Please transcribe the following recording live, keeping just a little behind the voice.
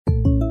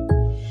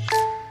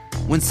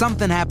When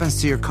something happens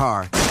to your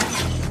car,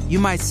 you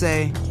might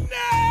say,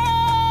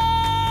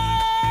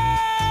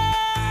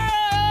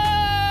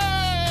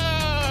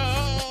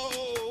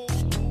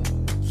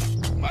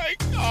 My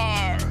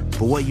car!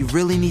 But what you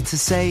really need to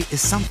say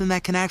is something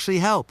that can actually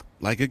help.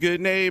 Like a good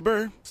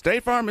neighbor,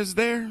 State Farm is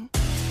there.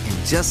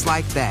 And just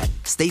like that,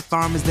 State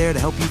Farm is there to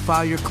help you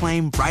file your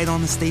claim right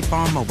on the State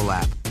Farm mobile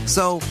app.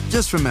 So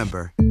just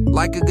remember,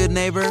 like a good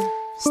neighbor,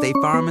 State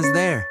Farm is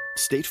there.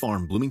 State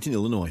Farm, Bloomington,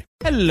 Illinois.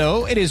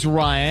 Hello, it is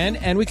Ryan,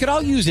 and we could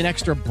all use an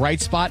extra bright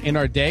spot in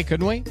our day,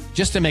 couldn't we?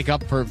 Just to make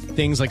up for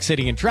things like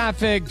sitting in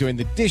traffic, doing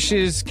the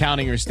dishes,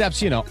 counting your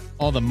steps,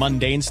 all the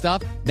mundane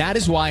stuff. That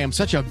is why I'm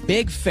such a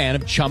big fan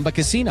of Chumba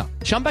Casino.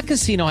 Chumba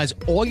Casino has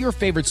all your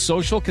favorite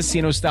social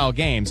casino-style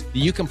games that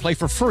you can play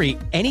for free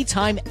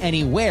anytime,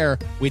 anywhere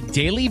with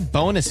daily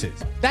bonuses.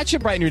 That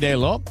should brighten your day a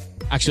little.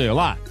 Actually, a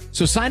lot.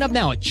 So sign up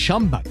now at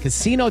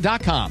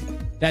ChumbaCasino.com.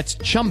 That's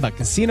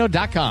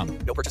ChumbaCasino.com.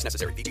 No purchase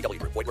necessary. VGW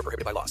Group. Void where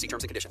prohibited by law. See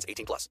terms and conditions.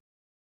 18+.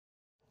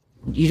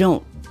 You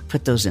don't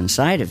put those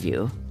inside of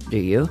you, do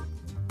you?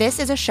 This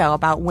is a show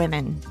about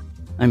women.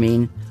 I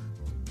mean,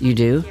 you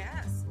do?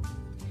 Yes.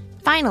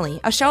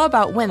 Finally, a show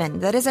about women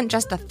that isn't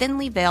just a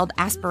thinly veiled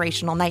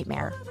aspirational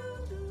nightmare.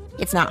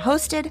 It's not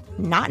hosted,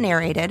 not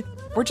narrated.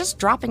 We're just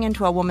dropping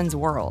into a woman's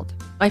world.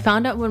 I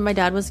found out when my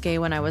dad was gay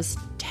when I was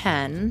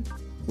 10.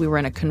 We were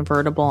in a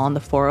convertible on the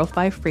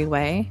 405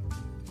 freeway,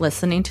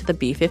 listening to the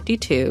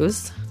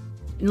B-52s.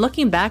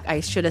 Looking back, I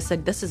should have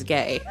said, this is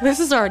gay.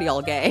 This is already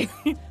all gay.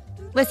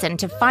 Listen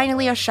to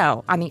Finally a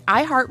Show on the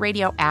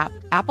iHeartRadio app,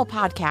 Apple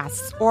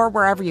Podcasts, or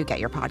wherever you get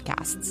your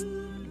podcasts.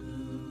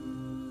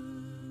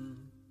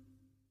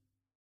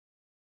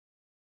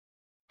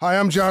 Hi,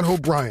 I'm John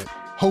Hope Bryant,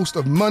 host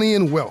of Money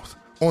and Wealth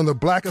on the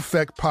Black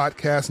Effect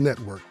Podcast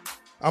Network.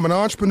 I'm an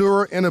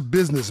entrepreneur and a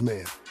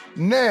businessman.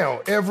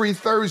 Now, every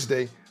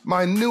Thursday,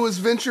 my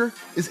newest venture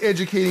is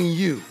educating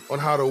you on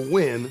how to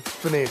win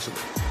financially.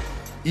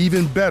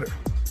 Even better,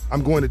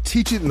 I'm going to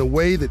teach it in a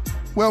way that,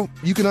 well,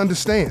 you can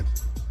understand.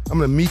 I'm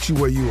going to meet you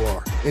where you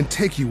are and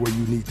take you where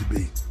you need to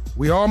be.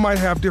 We all might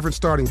have different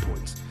starting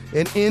points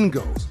and end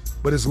goals,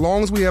 but as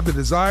long as we have the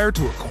desire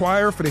to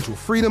acquire financial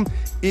freedom,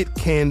 it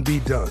can be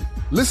done.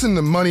 Listen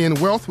to Money and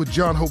Wealth with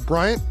John Hope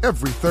Bryant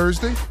every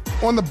Thursday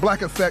on the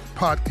Black Effect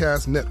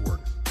Podcast Network,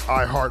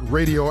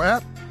 iHeartRadio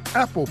app,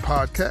 Apple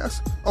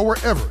Podcasts, or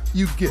wherever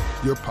you get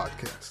your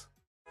podcasts.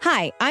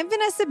 Hi, I'm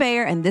Vanessa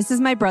Bayer, and this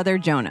is my brother,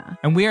 Jonah.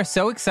 And we are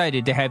so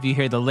excited to have you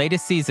hear the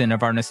latest season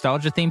of our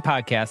nostalgia-themed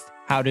podcast,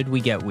 How Did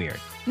We Get Weird?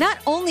 Not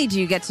only do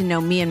you get to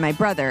know me and my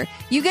brother,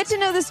 you get to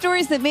know the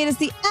stories that made us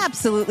the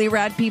absolutely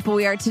rad people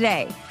we are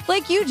today.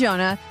 Like you,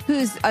 Jonah,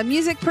 who's a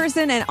music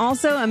person and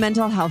also a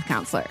mental health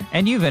counselor.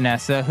 And you,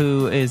 Vanessa,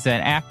 who is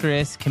an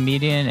actress,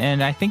 comedian,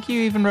 and I think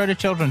you even wrote a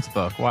children's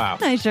book. Wow.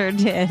 I sure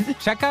did.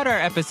 Check out our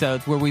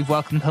episodes where we've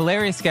welcomed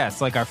hilarious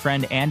guests like our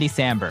friend Andy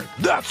Samberg.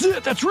 That's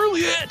it. That's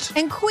really it.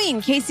 And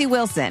Queen Casey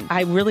Wilson.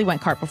 I really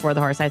went cart before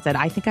the horse. I said,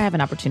 I think I have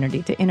an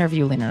opportunity to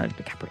interview Leonardo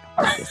DiCaprio.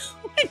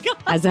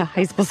 As a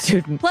high school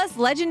student. Plus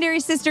legendary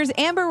sisters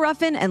Amber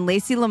Ruffin and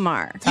Lacey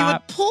Lamar. You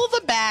would pull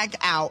the bag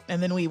out,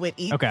 and then we would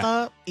eat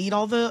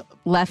all the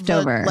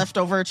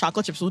leftover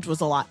chocolate chips, which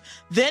was a lot.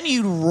 Then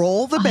you'd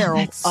roll the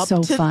barrel up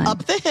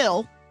the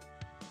hill,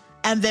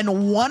 and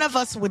then one of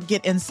us would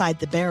get inside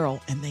the barrel,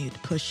 and they'd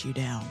push you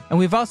down. And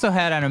we've also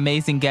had on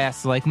amazing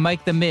guests like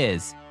Mike the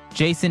Miz,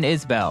 Jason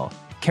Isbell,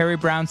 Carrie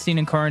Brownstein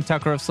and Corin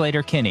Tucker of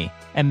Slater-Kinney,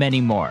 and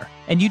many more.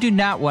 And you do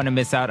not want to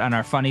miss out on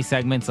our funny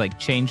segments like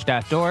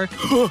Change.dork.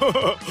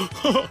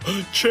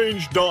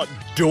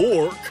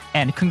 Change.dork.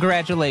 And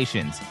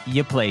congratulations,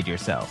 you played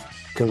yourself.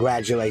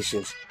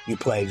 Congratulations, you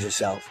played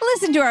yourself.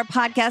 Listen to our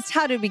podcast,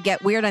 How Did We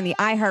Get Weird, on the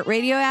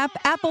iHeartRadio app,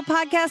 Apple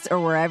Podcasts, or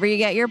wherever you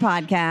get your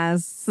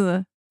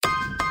podcasts.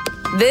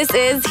 This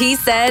is He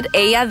Said,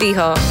 Ella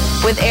Dijo,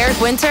 with Eric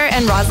Winter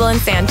and Rosalind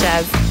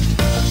Sanchez.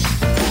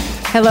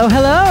 Hello,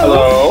 hello.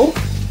 Hello.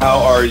 How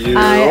are you?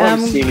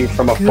 I've seen you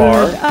from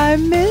afar. Good. I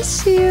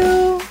miss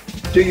you.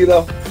 Do you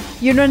though?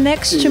 You're not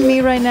next to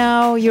me right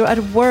now. You're at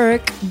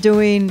work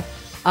doing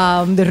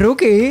the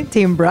Rookie,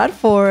 Team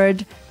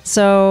Bradford.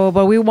 So,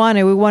 but we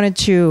wanted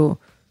to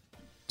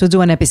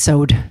do an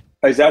episode.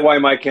 Is that why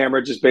my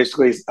camera just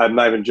basically, I'm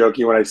not even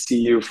joking, when I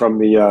see you from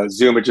the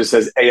Zoom, it just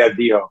says Ella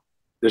Dijo.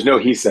 There's no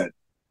he said.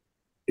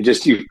 It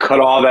just, you cut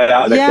all that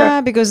out. Yeah,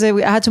 because I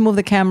had to move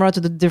the camera to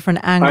the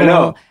different angle. I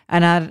know.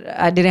 And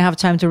I didn't have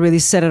time to really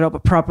set it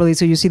up properly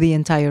so you see the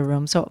entire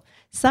room. So,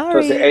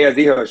 sorry. So it's the Ella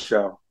Dijo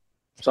show.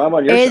 So I'm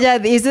on your show.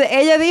 It's the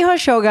Ella Dijo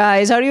show,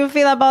 guys. How do you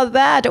feel about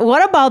that?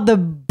 What about the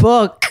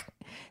book?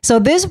 So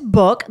this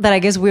book that I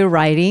guess we're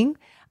writing,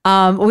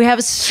 we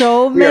have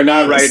so many. We are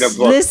not writing a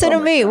book. Listen to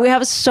me. We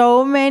have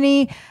so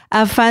many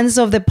fans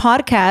of the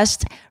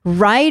podcast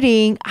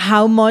writing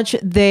how much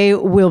they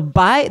will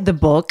buy the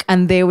book,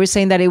 and they were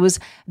saying that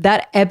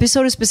that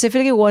episode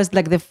specifically was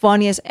like the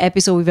funniest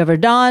episode we've ever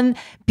done.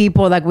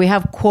 People, like, we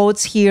have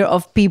quotes here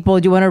of people.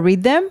 Do you want to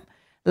read them?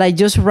 Like,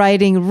 just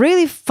writing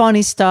really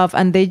funny stuff,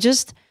 and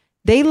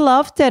they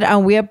loved it,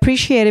 and we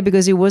appreciate it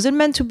because it wasn't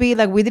meant to be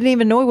like, we didn't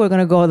even know we were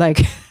gonna go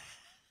like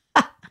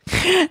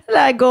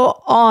I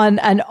go on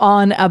and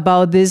on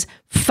about this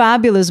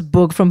fabulous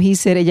book from He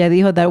Said Ella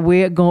Dijo that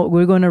we're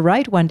going to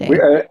write one day.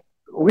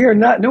 We are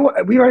not. No,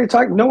 we already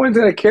talked. No one's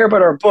going to care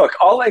about our book.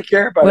 All I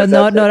care about. Well,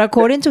 not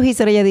according to He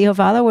Said Ella Dijo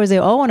followers. They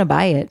all want to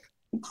buy it.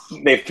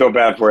 They feel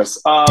bad for us.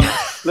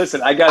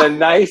 Listen, I got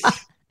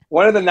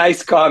one of the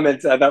nice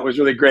comments I thought was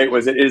really great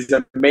was, it is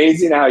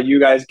amazing how you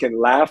guys can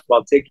laugh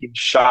while taking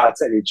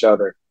shots at each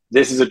other.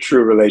 This is a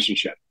true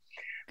relationship.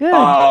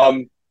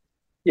 Good.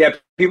 Yeah,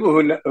 people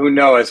who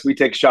know us, we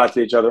take shots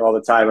at each other all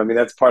the time. I mean,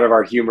 that's part of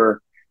our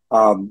humor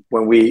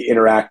when we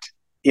interact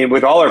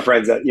with all our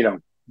friends that,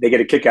 they get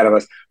a kick out of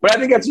us. But I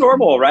think that's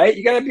normal, right?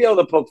 You got to be able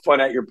to poke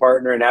fun at your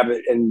partner and have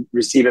it and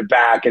receive it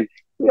back. And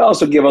we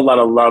also give a lot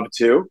of love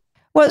too.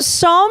 Well,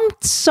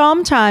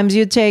 sometimes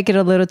you take it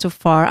a little too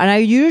far, and I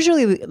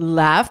usually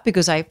laugh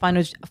because I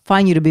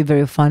find you to be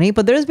very funny.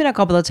 But there's been a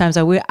couple of times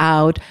that we're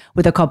out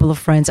with a couple of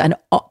friends, and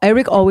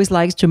Eric always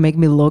likes to make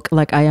me look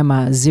like I am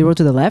a zero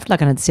to the left,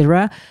 like an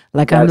etc.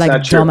 Like I'm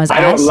like dumb as ass.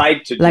 I don't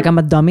like to. Like I'm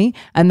a dummy,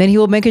 and then he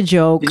will make a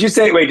joke. Did you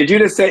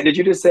just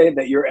say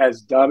that you're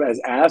as dumb as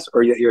ass,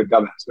 or that you're a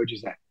dumbass? What'd you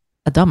say?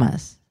 A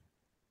dumbass.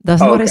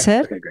 That's not what I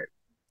said. Okay, great.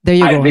 There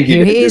you go.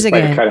 Here he is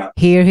again.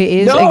 Here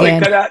he is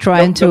again,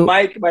 trying to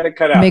mic might have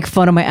cut out. Make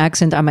fun of my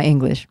accent and my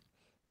English.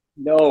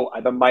 No,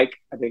 the mic,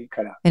 I think,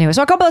 cut out. Anyway,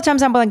 so a couple of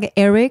times I'm like,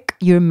 Eric,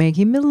 you're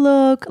making me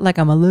look like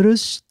I'm a little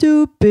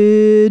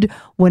stupid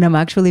when I'm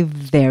actually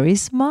very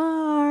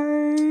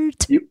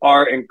smart. You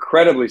are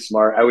incredibly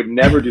smart. I would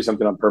never do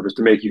something on purpose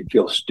to make you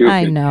feel stupid.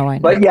 I know.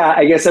 But yeah,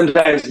 I guess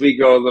sometimes we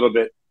go a little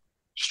bit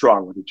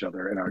strong with each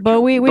other in our.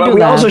 But we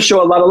also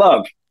show a lot of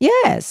love.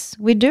 Yes,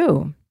 we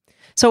do.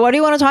 So what do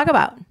you want to talk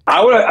about?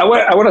 I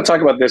want to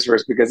talk about this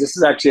first, because this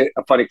is actually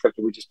a funny clip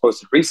that we just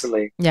posted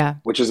recently. Yeah.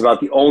 Which is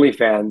about the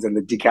OnlyFans and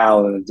the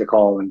decal and the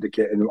decal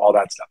and all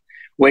that stuff,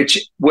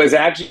 which was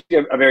actually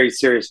a very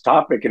serious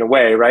topic in a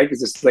way, right?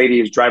 Because this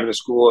lady is driving to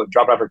school and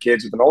dropping off her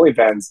kids with an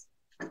OnlyFans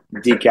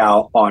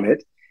decal on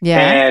it. Yeah.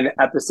 And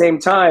at the same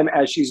time,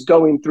 as she's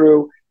going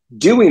through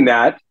doing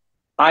that,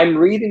 I'm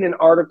reading an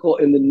article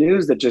in the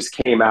news that just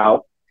came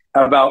out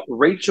about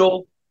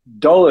Rachel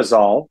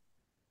Dolezal.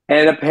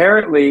 And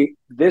apparently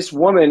this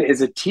woman is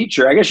a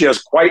teacher. I guess she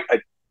has quite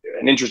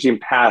an interesting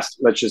past,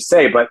 let's just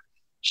say, but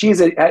she's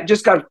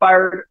just got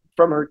fired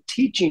from her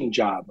teaching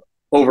job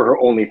over her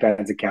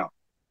OnlyFans account.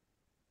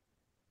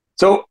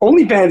 So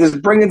OnlyFans is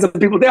bringing some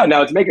people down.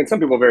 Now, it's making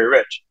some people very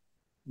rich,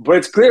 but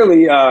it's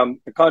clearly a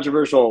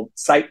controversial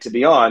site to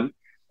be on.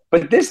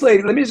 But this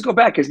lady, let me just go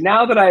back, because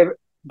now that I've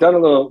done a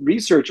little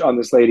research on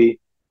this lady,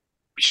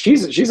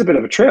 she's a bit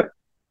of a trip.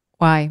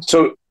 Why?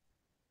 So,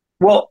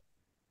 well,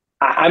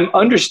 I'm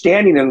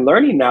understanding and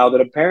learning now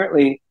that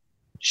apparently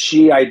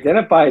she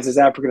identifies as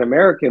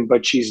African-American,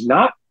 but she's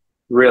not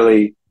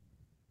really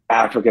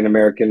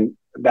African-American.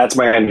 That's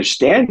my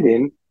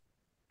understanding.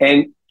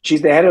 And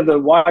she's the head of the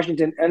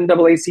Washington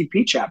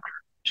NAACP chapter.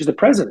 She's the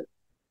president.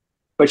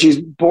 But she's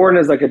born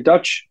as like a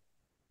Dutch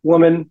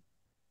woman.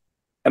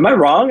 Am I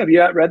wrong? Have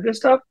you read this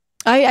stuff?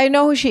 I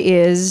know who she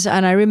is.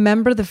 And I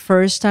remember the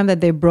first time that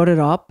they brought it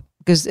up,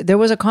 because there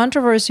was a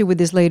controversy with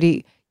this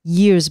lady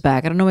years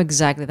back. I don't know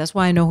exactly. That's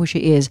why I know who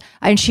she is.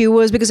 And she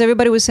was, because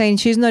everybody was saying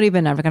she's not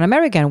even African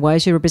American. Why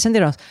is she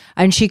representing us?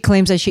 And she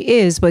claims that she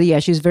is, but yeah,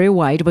 she's very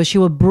white, but she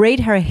will braid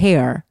her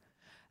hair.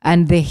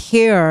 And the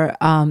hair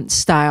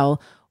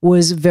style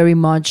was very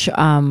much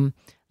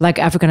like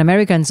African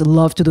Americans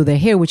love to do their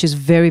hair, which is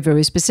very,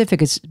 very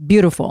specific. It's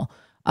beautiful.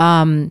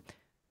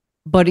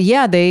 But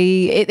yeah,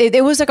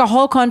 it was like a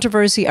whole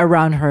controversy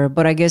around her.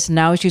 But I guess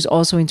now she's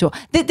also into...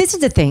 This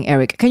is the thing,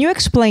 Eric. Can you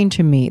explain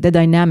to me the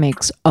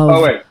dynamics of...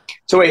 Oh, wait.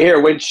 So wait,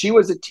 here. When she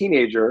was a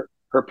teenager,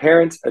 her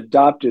parents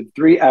adopted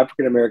 3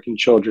 African-American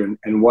children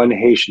and 1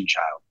 Haitian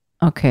child.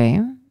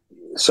 Okay.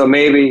 So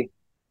maybe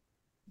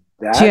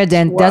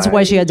that's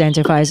why she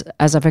identifies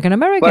as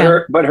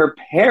African-American. But her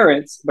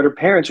parents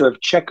are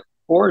of Czech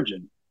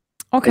origin.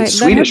 Okay,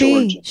 Swedish let her be.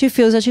 Origin. She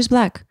feels that she's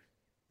black.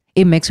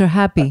 It makes her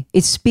happy.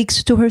 It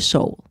speaks to her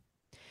soul.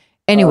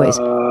 Anyways,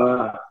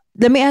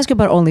 let me ask you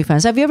about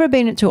OnlyFans. Have you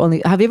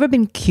ever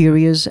been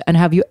curious, and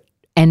have you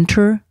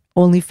entered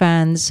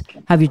OnlyFans?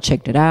 Have you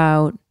checked it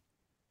out?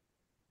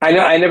 I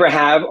know I never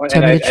have.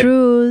 Tell me the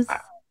truth.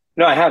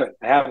 No, I haven't.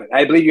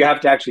 I believe you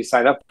have to actually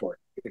sign up for it.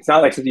 It's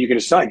not like something you can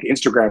just like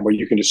Instagram where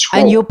you can just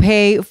scroll. And you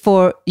pay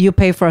for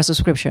a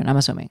subscription, I'm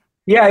assuming.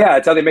 Yeah,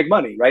 that's how they make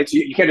money, right? So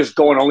you can't just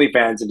go on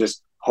OnlyFans and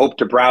just hope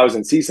to browse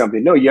and see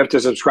something. No, you have to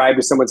subscribe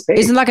to someone's page.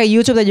 Isn't it like a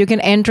YouTube that you can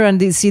enter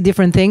and see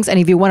different things? And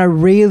if you want to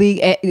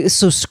really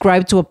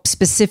subscribe to a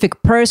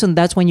specific person,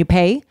 that's when you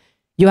pay?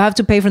 You have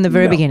to pay from the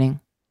very beginning.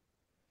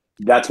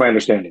 That's my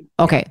understanding.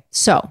 Okay,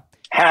 so...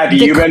 Have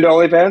you been to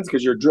OnlyFans?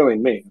 Because you're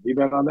drilling me. Have you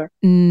been on there?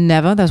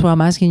 Never. That's why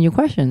I'm asking you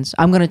questions.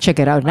 I'm going to check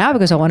it out now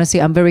because I want to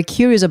see. I'm very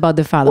curious about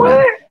the following.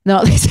 What?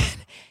 No, listen.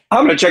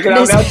 I'm going to check it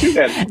out now too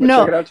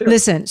then.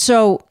 Listen.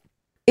 So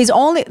it's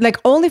only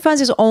like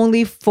OnlyFans is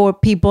only for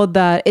people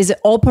that, is it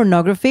all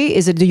pornography?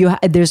 Is it,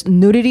 there's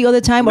nudity all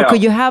the time? Or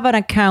could you have an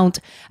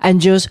account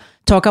and just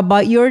talk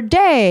about your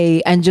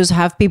day and just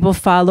have people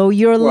follow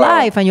your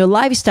life and your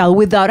lifestyle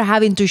without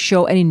having to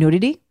show any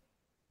nudity?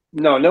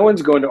 No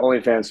one's going to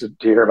OnlyFans to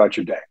hear about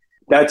your day.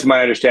 That's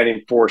my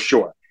understanding for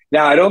sure.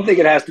 Now, I don't think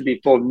it has to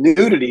be full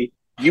nudity.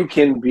 You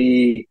can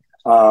be,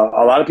 a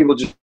lot of people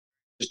just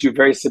do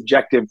very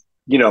subjective,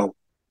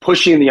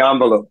 pushing the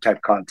envelope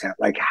type content.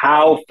 Like,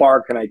 how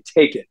far can I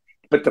take it?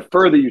 But the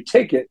further you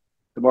take it,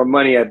 the more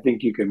money I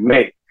think you can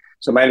make.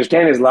 So my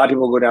understanding is a lot of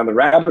people go down the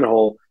rabbit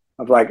hole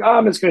of like, oh,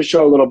 I'm just going to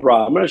show a little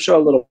bra. I'm going to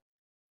show a little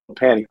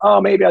panty.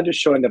 Oh, maybe I'll just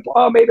show a nipple.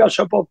 Oh, maybe I'll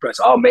show both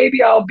breasts. Oh,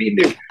 maybe I'll be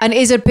nude. And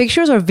is it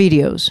pictures or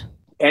videos?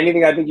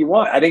 Anything I think you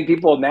want. I think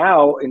people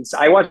now,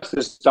 I watched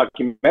this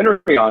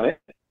documentary on it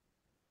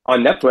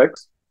on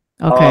Netflix.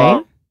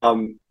 Okay.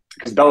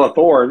 Because Bella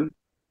Thorne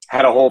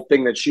had a whole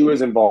thing that she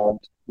was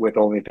involved with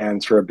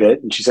OnlyFans for a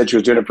bit, and she said she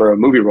was doing it for a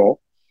movie role.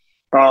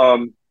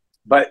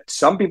 But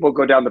some people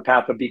go down the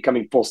path of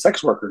becoming full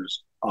sex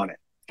workers on it,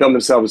 film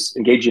themselves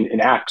engaging in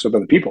acts with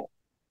other people.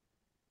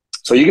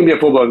 So you can be a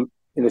full-blown,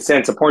 in a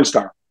sense, a porn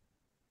star,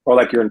 or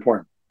like you're in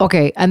porn.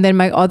 Okay, and then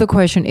my other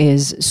question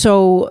is,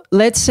 so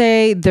let's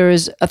say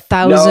there's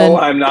 1,000... No,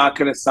 I'm not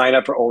going to sign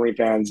up for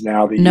OnlyFans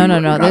now.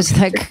 No. There's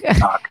like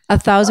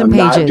 1,000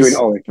 pages,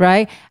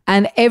 right?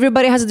 And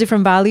everybody has a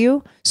different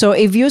value. So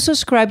if you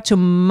subscribe to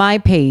my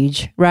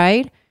page,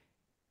 right,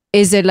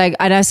 is it like,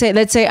 and I say,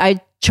 let's say I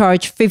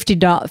charge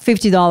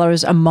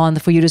 $50 a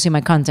month for you to see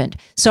my content.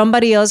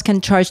 Somebody else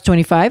can charge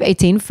 25,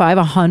 18, 5,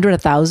 100,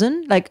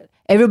 1,000. Like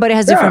everybody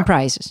has different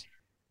prices.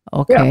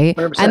 Okay.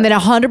 Yeah, and then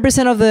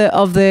 100%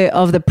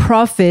 of the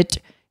profit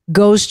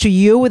goes to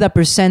you with a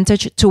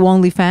percentage to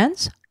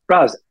OnlyFans?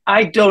 Roz,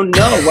 I don't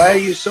know. Why are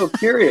you so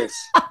curious?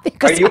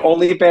 Are you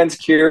OnlyFans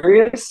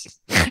curious?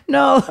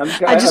 No,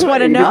 I just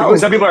want to know.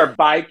 Some people are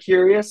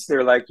bi-curious.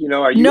 They're like,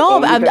 are you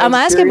No, I'm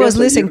asking because,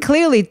 listen,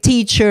 clearly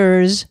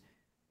teachers,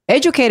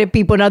 educated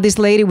people, not this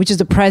lady, which is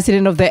the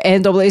president of the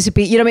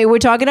NAACP. You know what I mean? We're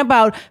talking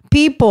about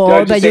people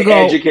that you go...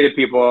 educated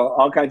people,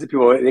 all kinds of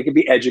people. They can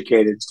be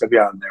educated to be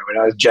on there.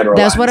 When I was generalized.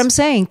 That's what I'm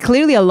saying.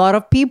 Clearly, a lot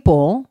of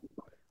people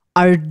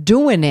are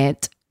doing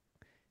it.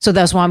 So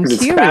that's why I'm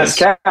curious. It's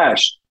fast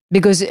cash.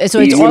 Because it's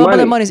all about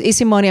the money. It's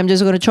easy money. I'm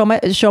just going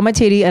to show my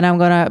titty and I'm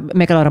going to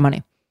make a lot of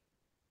money.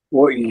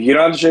 Well, you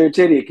don't have to show your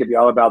titty. It could be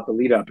all about the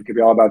lead up. It could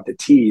be all about the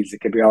tease.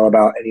 It could be all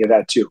about any of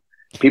that too.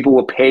 People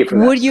will pay for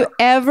that. Would you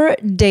ever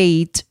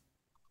date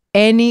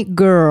any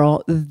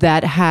girl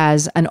that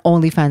has an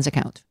OnlyFans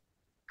account?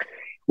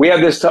 We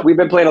have this. We've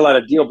been playing a lot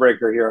of Deal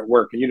Breaker here at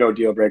work, and you know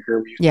Deal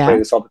Breaker. We used to play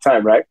this all the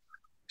time, right?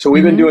 So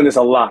we've been doing this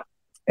a lot,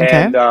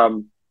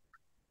 and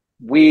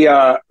we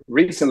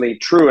recently,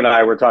 True and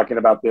I were talking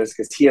about this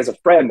because he has a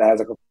friend that has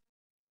like a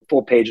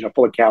full page and a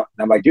full account,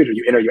 and I'm like, dude, are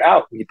you in or you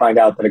out? And you find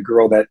out that a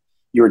girl that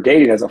you were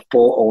dating has a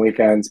full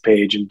OnlyFans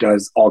page and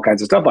does all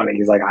kinds of stuff on it.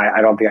 He's like,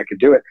 I don't think I could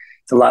do it.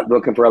 It's a lot,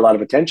 looking for a lot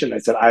of attention. I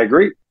said, I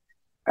agree.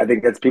 I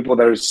think that's people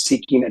that are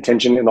seeking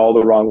attention in all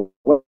the wrong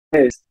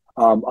ways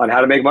on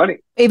how to make money.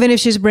 Even if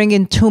she's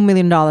bringing $2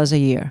 million a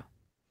year,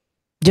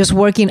 just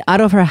working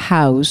out of her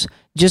house,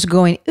 just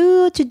going,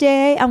 ooh,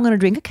 today I'm going to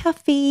drink a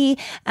coffee.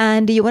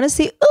 And do you want to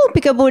see, ooh,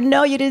 peekaboo?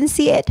 No, you didn't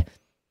see it.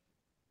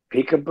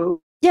 Peekaboo?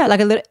 Yeah,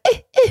 like a little,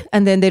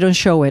 and then they don't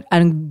show it.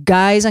 And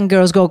guys and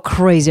girls go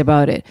crazy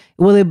about it.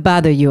 Will it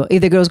bother you?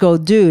 If the girls go,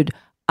 dude,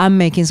 I'm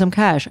making some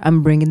cash.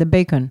 I'm bringing the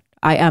bacon.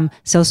 I am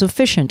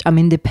self-sufficient. I'm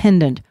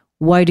independent.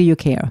 Why do you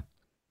care?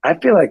 I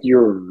feel like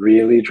you're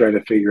really trying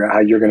to figure out how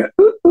you're going to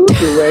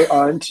your way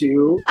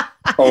onto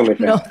OnlyFans.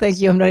 No,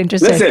 thank you. I'm not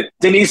interested. Listen,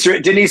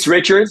 Denise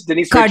Richards.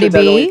 Cardi Richards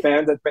B.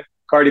 OnlyFans.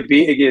 Cardi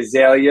B, Iggy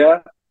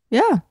Azalea.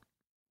 Yeah.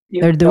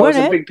 They're doing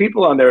some it. Big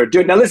people on there are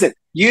doing. Now listen,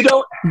 you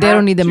don't. They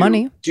don't need the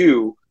money.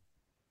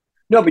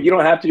 No, but you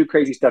don't have to do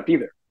crazy stuff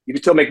either. You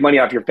can still make money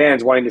off your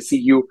fans wanting to see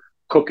you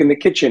cook in the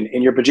kitchen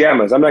in your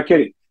pajamas. I'm not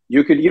kidding.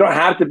 You don't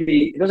have to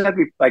be. It doesn't have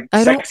to be like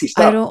sexy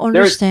stuff. I don't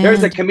understand.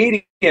 There's a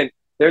comedian.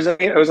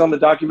 It was on the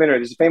documentary.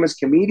 There's a famous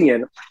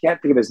comedian. I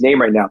can't think of his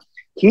name right now.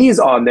 He's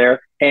on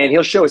there and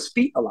he'll show his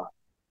feet a lot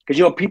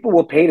because people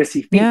will pay to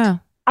see feet. Yeah.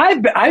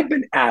 I've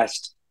been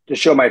asked to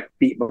show my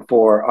feet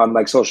before on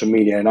like social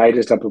media, and I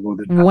just have to move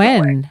it.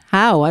 When?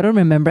 How? I don't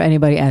remember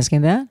anybody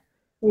asking that.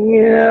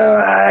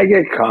 Yeah, I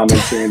get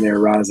comments here and there,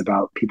 Roz,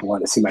 about people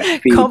want to see my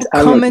feet.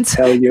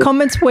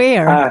 Comments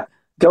where?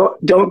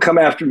 Don't come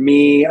after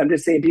me. I'm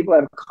just saying people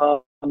have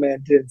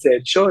commented and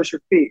said, show us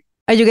your feet.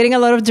 Are you getting a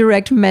lot of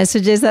direct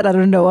messages that I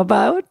don't know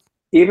about?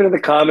 Even in the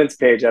comments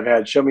page, I've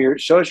had show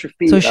us your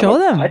feet. So show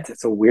them.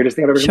 That's the weirdest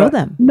thing I've ever show done.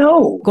 Them.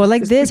 No, go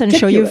like this and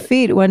show your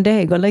feet one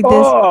day. Go like this.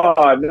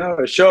 Oh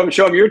no, show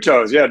them your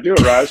toes. Yeah, do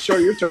it, Roz. Show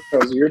your toes.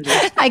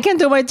 I can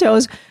do my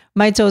toes.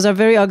 My toes are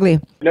very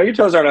ugly. No, your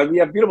toes aren't ugly.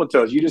 You have beautiful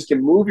toes. You just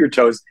can move your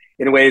toes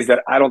in ways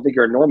that I don't think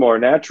are normal or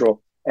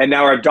natural. And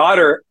now our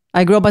daughter.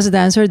 I grew up as a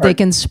dancer. They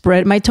can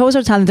spread. My toes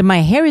are talented.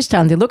 My hair is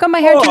talented. Look at my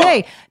hair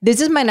today. This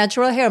is my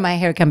natural hair. My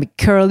hair can be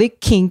curly,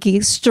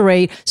 kinky,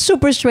 straight,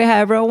 super straight,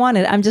 however I want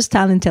it. I'm just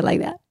talented like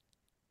that.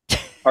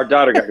 Our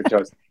daughter got your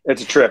toes.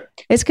 It's a trip.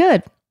 It's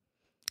good.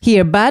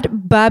 Here,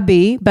 Bad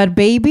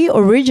Baby,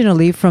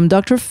 originally from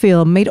Dr.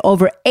 Phil, made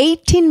over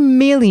 $18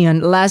 million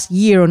last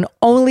year on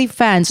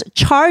OnlyFans,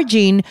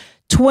 charging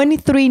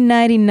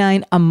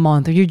 $23.99 a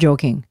month. Are you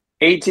joking?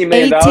 $18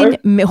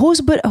 million?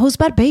 Who's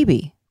Bad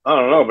Baby? I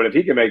don't know, but if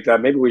he can make that,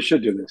 maybe we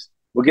should do this.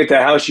 We'll get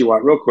that house you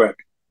want real quick.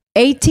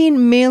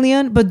 18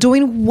 million, but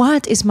doing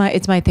what is my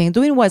thing?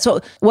 Doing what?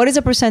 So what is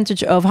the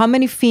percentage of how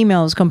many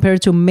females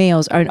compared to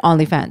males are in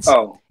OnlyFans?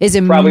 Oh, is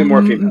it probably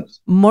more females?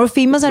 More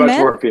females than men?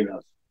 men? More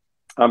females.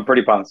 I'm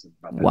pretty positive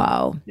about that.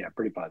 Wow. Yeah,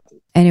 pretty positive.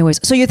 Anyways,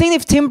 so you think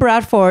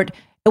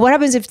what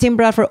happens if Tim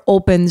Bradford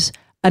opens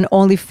an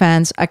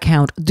OnlyFans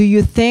account? Do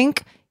you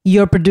think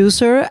your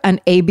producer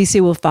and ABC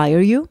will fire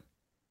you?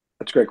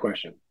 That's a great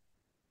question.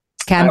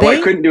 Can they?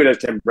 I couldn't do it as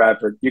Tim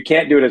Bradford. You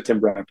can't do it as Tim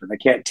Bradford. I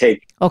can't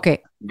take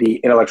the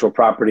intellectual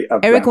property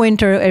of Eric Bradford.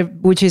 Winter,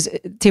 which is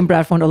Tim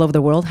Bradford all over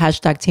the world.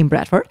 # Tim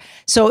Bradford.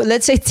 So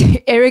let's say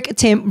Eric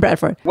Tim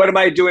Bradford. What am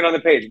I doing on the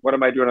page?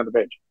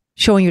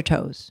 Showing your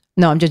toes.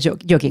 No, I'm just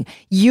joking.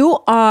 You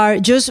are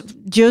just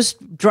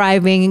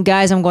driving,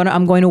 guys. I'm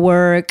going to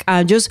work.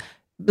 Just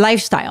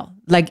lifestyle,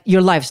 like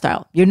your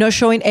lifestyle. You're not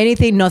showing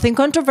anything, nothing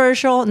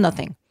controversial,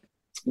 nothing.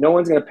 No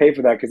one's going to pay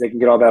for that because they can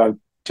get all that on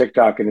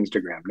TikTok and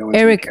Instagram. No one's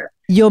going to care.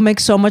 You'll make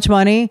so much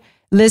money.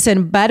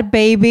 Listen, Bad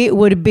Baby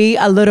would be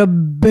a little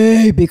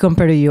baby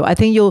compared to you. I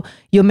think you'll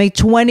make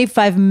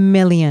 $25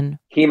 million.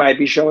 He might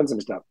be showing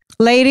some stuff.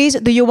 Ladies,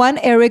 do you want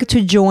Eric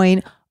to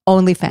join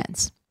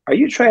OnlyFans? Are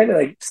you trying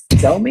to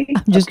sell me?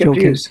 I'm just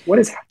joking. What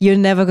is? You're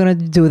never gonna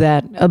do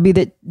that. I'll be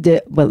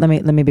well. Let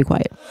me be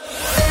quiet.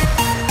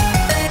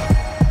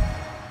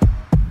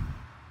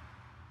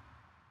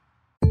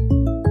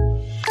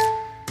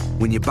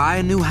 When you buy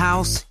a new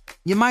house,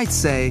 you might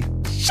say,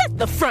 "Shut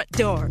the front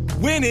door."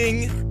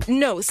 Winning.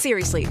 No,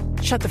 seriously.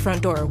 Shut the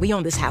front door. We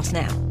own this house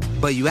now.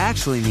 But you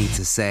actually need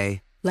to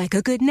say, "Like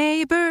a good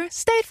neighbor,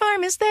 State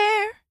Farm is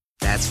there."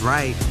 That's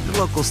right. The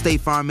local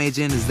State Farm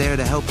agent is there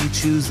to help you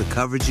choose the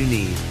coverage you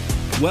need.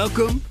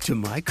 Welcome to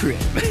my crib.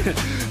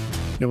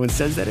 No one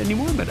says that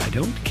anymore, but I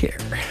don't care.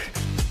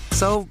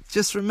 So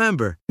just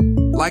remember,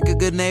 like a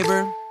good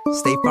neighbor,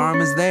 State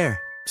Farm is there.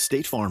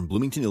 State Farm,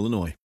 Bloomington,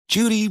 Illinois.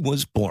 Judy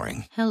was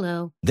boring.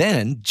 Hello.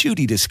 Then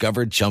Judy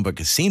discovered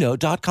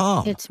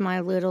ChumbaCasino.com. It's my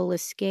little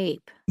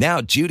escape. Now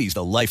Judy's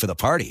the life of the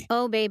party.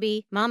 Oh,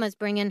 baby, mama's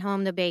bringing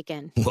home the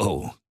bacon.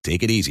 Whoa,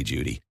 take it easy,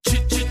 Judy.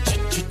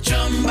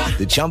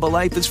 The Chumba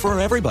life is for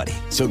everybody.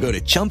 So go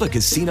to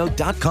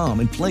ChumbaCasino.com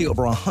and play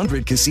over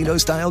 100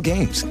 casino-style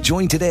games.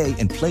 Join today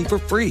and play for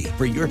free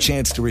for your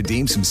chance to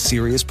redeem some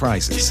serious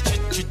prizes.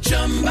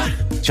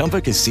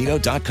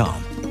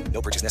 ChumbaCasino.com.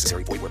 No purchase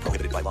necessary. Void where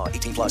prohibited by law.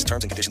 18 plus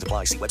terms and conditions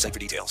apply. See website for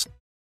details.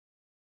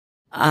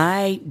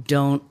 I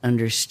don't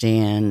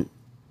understand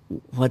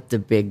what the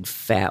big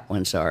fat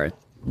ones are.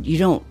 You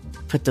don't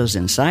put those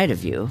inside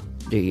of you,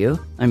 do you?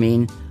 I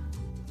mean,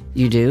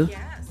 you do?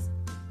 Yes.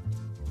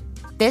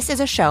 This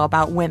is a show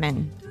about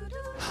women.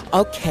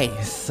 Okay,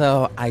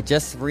 so I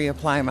just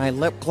reapplied my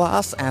lip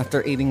gloss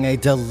after eating a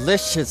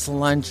delicious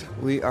lunch.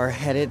 We are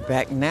headed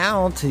back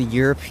now to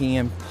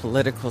European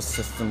Political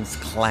Systems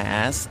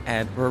class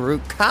at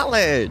Baruch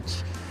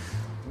College.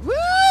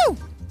 Woo!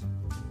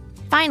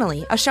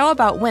 Finally, a show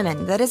about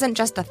women that isn't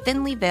just a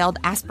thinly veiled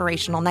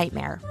aspirational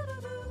nightmare.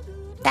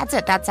 That's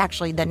it. That's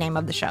actually the name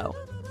of the show.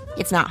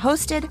 It's not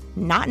hosted,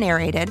 not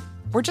narrated.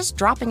 We're just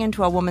dropping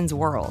into a woman's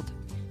world.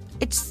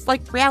 It's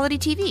like reality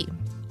TV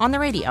on the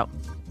radio.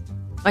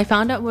 I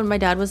found out when my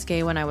dad was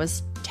gay when I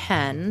was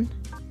 10.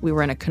 We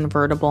were in a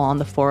convertible on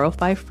the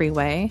 405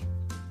 freeway,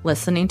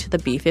 listening to the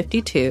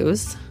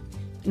B-52s.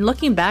 And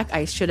looking back,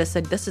 I should have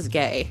said, this is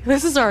gay.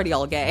 This is already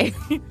all gay.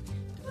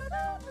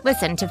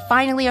 Listen to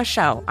Finally a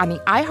Show on the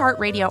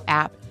iHeartRadio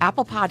app,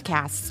 Apple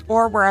Podcasts,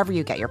 or wherever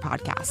you get your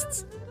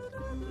podcasts.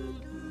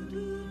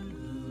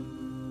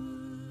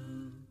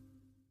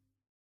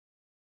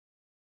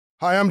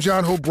 Hi, I'm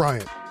John Hope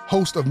Bryant,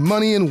 host of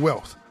Money and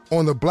Wealth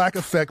on the Black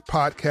Effect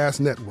Podcast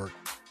Network.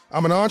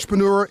 I'm an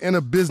entrepreneur and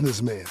a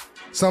businessman.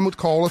 Some would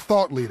call a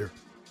thought leader.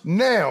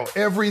 Now,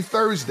 every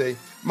Thursday,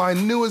 my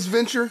newest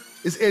venture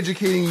is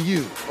educating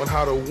you on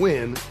how to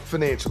win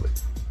financially.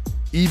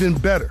 Even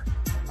better,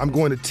 I'm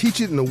going to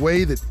teach it in a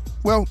way that,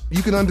 well,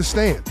 you can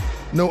understand.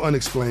 No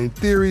unexplained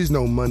theories,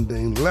 no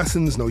mundane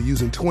lessons, no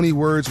using 20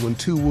 words when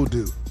 2 will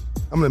do.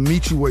 I'm going to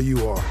meet you where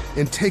you are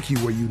and take you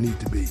where you need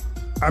to be.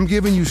 I'm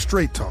giving you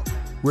straight talk,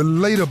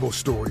 relatable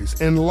stories,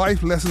 and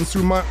life lessons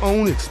through my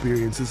own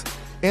experiences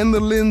and the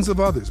lens of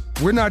others.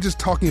 We're not just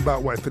talking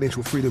about why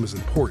financial freedom is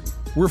important.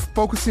 We're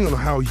focusing on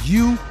how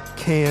you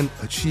can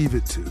achieve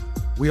it too.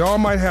 We all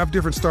might have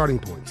different starting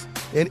points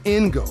and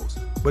end goals,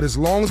 but as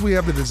long as we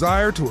have the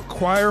desire to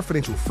acquire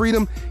financial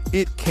freedom,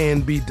 it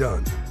can be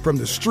done. From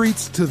the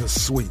streets to the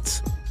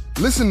suites.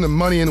 Listen to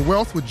Money and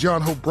Wealth with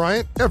John Hope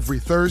Bryant every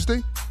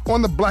Thursday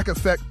on the Black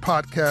Effect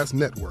Podcast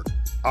Network,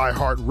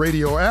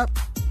 iHeartRadio app,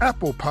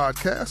 Apple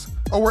Podcasts,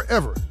 or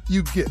wherever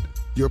you get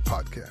your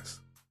podcasts.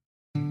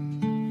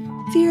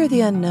 Fear of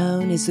the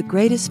unknown is the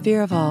greatest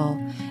fear of all,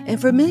 and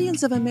for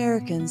millions of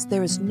Americans,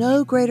 there is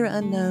no greater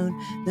unknown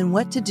than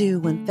what to do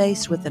when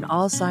faced with an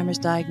Alzheimer's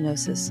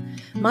diagnosis.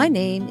 My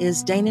name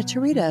is Dana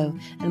Torito,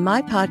 and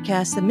my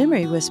podcast, The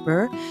Memory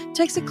Whisperer,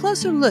 takes a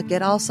closer look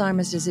at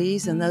Alzheimer's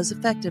disease and those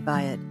affected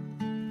by it.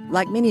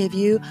 Like many of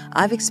you,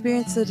 I've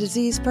experienced the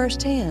disease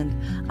firsthand.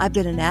 I've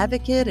been an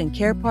advocate and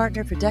care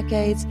partner for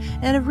decades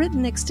and have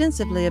written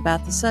extensively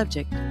about the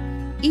subject.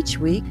 Each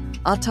week,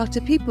 I'll talk to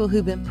people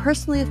who've been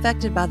personally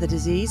affected by the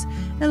disease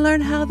and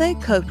learn how they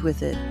coped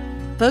with it.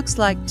 Folks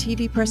like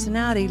TV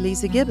personality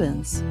Lisa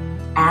Gibbons.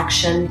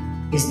 Action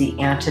is the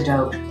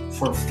antidote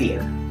for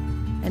fear.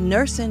 And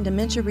nurse and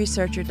dementia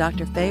researcher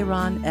Dr.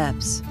 Fayron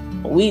Epps.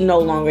 We no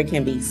longer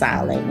can be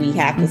silent. We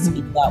have to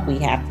speak up. We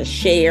have to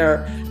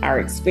share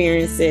our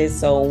experiences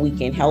so we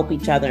can help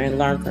each other and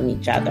learn from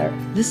each other.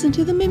 Listen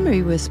to The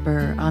Memory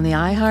Whisperer on the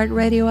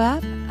iHeartRadio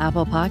app,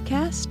 Apple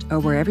Podcast, or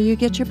wherever you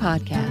get your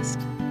podcast.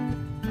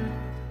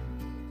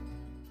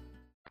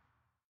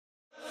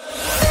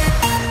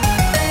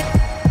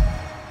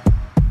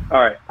 All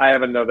right, I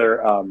have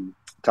another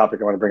topic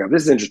I want to bring up.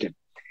 This is interesting.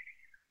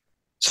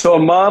 So a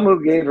mom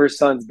who gave her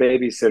son's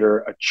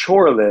babysitter a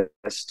chore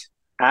list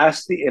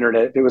asked the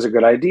internet if it was a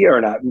good idea or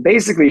not. And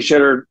basically, she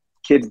had her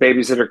kid's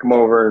babysitter come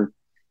over and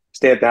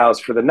stay at the house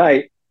for the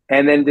night,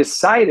 and then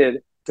decided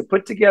to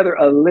put together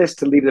a list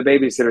to leave the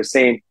babysitter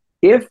saying,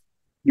 if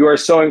you are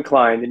so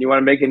inclined and you want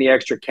to make any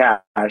extra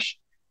cash,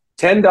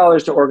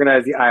 $10 to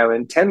organize the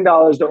island,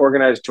 $10 to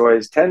organize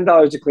toys,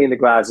 $10 to clean the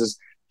glasses,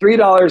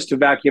 $3 to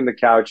vacuum the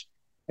couch,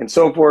 and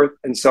so forth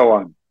and so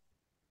on.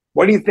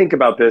 What do you think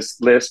about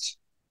this list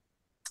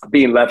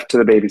being left to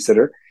the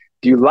babysitter?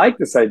 Do you like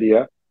this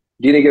idea?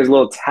 Do you think it's a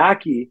little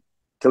tacky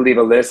to leave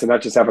a list and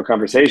not just have a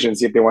conversation,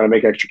 see if they want to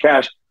make extra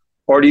cash?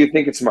 Or do you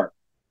think it's smart?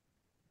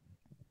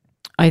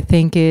 I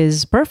think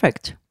is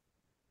perfect.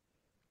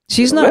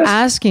 She's not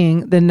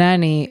asking the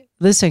nanny,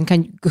 listen,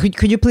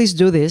 could you please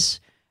do this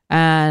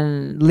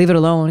and leave it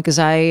alone because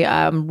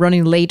I'm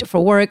running late for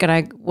work and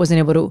I wasn't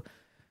able to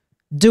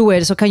do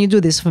it. So can you do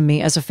this for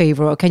me as a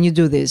favor? Or can you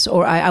do this?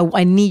 Or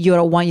I need you or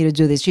I want you to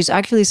do this. She's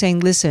actually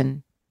saying,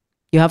 listen,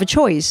 you have a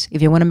choice.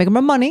 If you want to make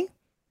more money,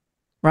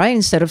 right?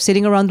 Instead of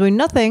sitting around doing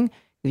nothing,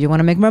 if you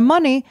want to make more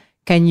money,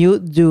 can you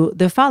do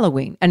the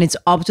following? And it's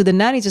up to the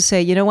nanny to say,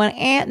 you know what?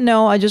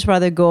 No, I just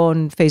rather go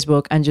on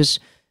Facebook and just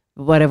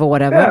whatever.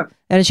 Yeah.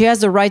 And she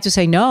has the right to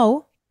say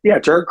no. Yeah,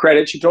 to her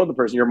credit, she told the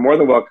person, you're more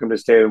than welcome to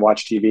stay and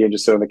watch TV and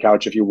just sit on the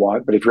couch if you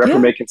want. But if you're ever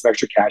making some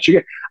extra cash,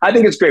 I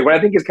think it's great. What I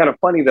think is kind of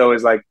funny, though,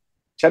 is like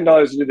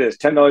 $10 to do this,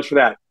 $10 for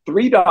that,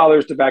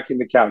 $3 to vacuum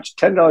the couch,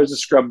 $10 to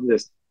scrub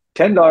this,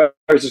 $10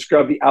 to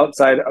scrub the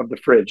outside of the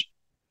fridge.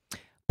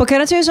 But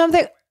can I tell you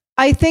something?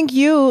 I think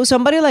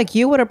somebody like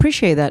you would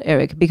appreciate that,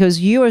 Eric,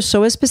 because you are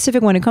so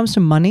specific when it comes to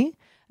money.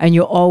 And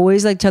you're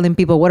always like telling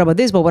people, what about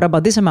this? But what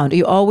about this amount?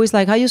 You always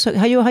like, how you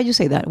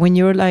say that? When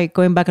you're like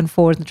going back and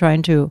forth and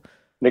trying to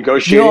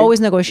negotiate. You're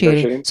always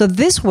negotiating. So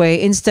this way,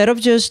 instead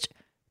of just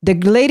the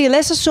lady,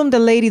 let's assume the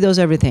lady does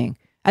everything.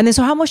 And then,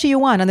 so how much do you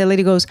want? And the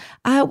lady goes,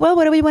 well,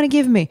 whatever you want to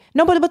give me.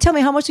 No, but tell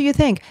me, how much do you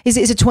think? Is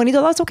it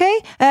 $20 okay?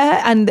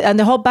 And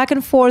the whole back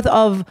and forth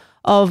of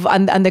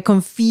the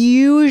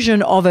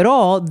confusion of it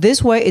all,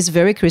 this way is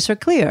very crystal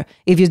clear.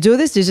 If you do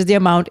this is the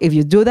amount. If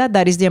you do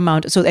that is the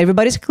amount. So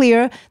everybody's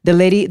clear.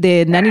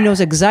 The nanny knows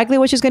exactly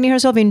what she's getting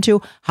herself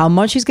into, how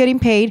much she's getting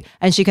paid,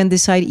 and she can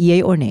decide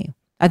yay or nay.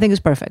 I think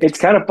it's perfect. It's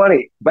kind of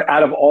funny, but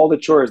out of all the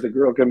chores, the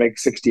girl can make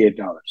 $68.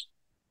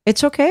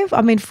 It's okay.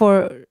 I mean,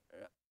 for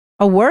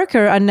a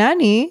worker, a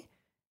nanny,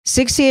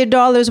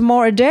 $68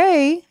 more a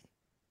day,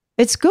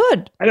 it's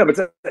good. I know,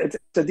 but it's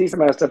a decent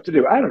amount of stuff to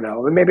do. I don't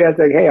know. Maybe I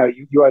think, hey,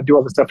 you want to do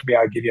all this stuff for me,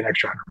 I'll give you an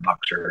extra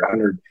 $100 or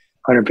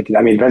 150.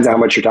 I mean, it depends on how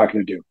much you're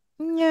talking to do.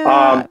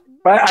 Yeah.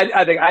 But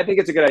I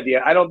think it's a good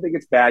idea. I don't think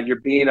it's bad.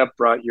 You're being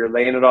upfront. You're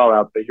laying it all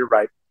out, but you're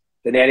right.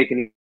 The nanny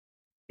can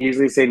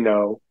easily say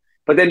no.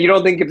 But then you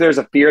don't think if there's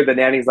a fear, the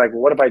nanny's like,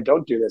 well, what if I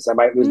don't do this? I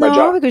might lose my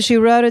job. No, because she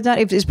wrote it down.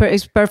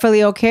 It's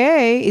perfectly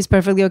okay. It's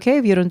perfectly okay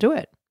if you don't do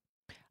it.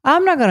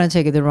 I'm not going to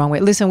take it the wrong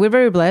way. Listen, we're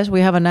very blessed. We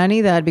have a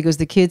nanny that, because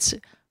the kids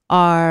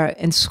are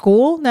in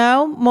school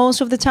now most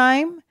of the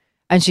time,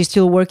 and she's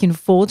still working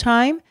full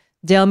time,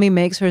 Delmi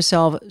makes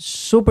herself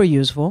super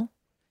useful.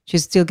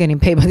 She's still getting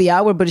paid by the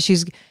hour, but she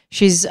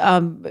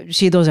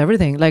does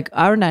everything. Like,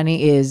 our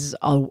nanny is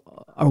our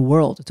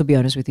world, to be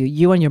honest with you.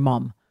 You and your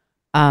mom.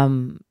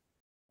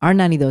 Our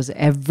nanny does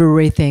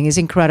everything. It's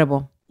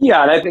incredible.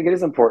 Yeah, and I think it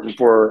is important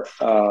for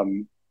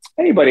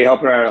anybody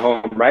helping around at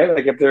home, right?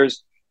 Like,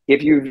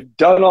 if you've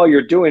done all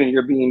you're doing and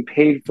you're being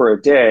paid for a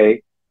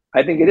day,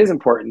 I think it is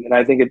important. And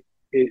I think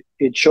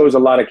it shows a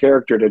lot of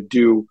character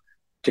to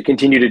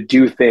continue to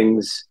do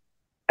things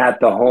at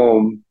the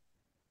home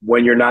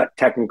when you're not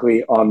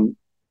technically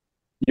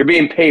you're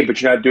being paid, but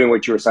you're not doing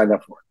what you were signed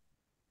up for.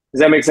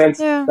 Does that make sense?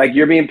 Yeah. Like,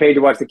 you're being paid to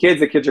watch the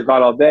kids are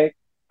gone all day.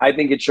 I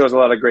think it shows a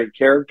lot of great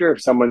character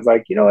if someone's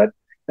like, you know what,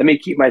 let me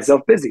keep myself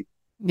busy.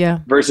 Yeah.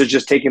 Versus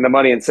just taking the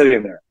money and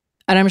sitting there.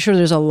 And I'm sure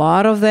there's a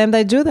lot of them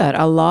that do that.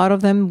 A lot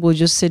of them will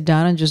just sit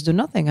down and just do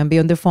nothing and be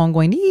on their phone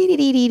going,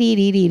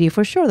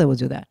 for sure they will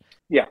do that.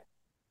 Yeah.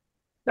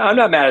 No, I'm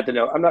not mad at the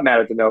note. I'm not mad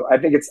at the note. I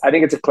think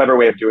it's a clever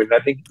way of doing it. I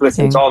think,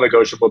 listen, it's all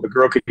negotiable. The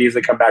girl could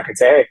easily come back and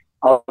say, hey,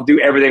 I'll do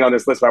everything on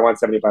this list, but I want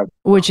 75.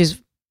 Which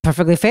is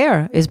perfectly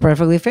fair. It's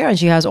perfectly fair. And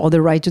she has all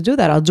the right to do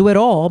that. I'll do it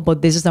all,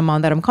 but this is the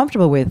amount that I'm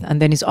comfortable with.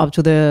 And then it's up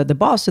to the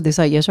boss to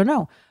decide yes or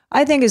no.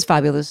 I think it's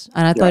fabulous.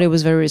 And I thought it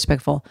was very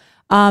respectful.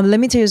 Let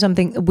me tell you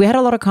something. We had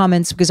a lot of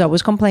comments because I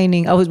was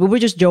complaining. We were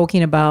just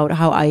joking about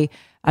how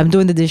I'm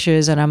doing the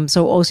dishes and I'm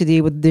so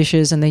OCD with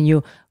dishes. And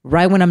then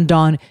right when I'm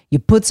done, you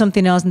put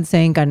something else in the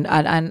sink and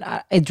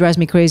it drives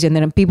me crazy. And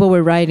then people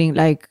were writing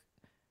like,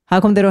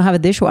 how come they don't have a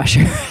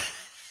dishwasher?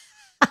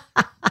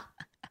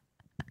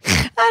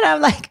 And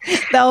I'm like,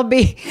 that'll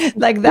be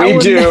like that.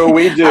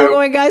 We do. I'm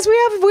going, guys, we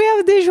have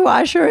a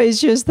dishwasher. It's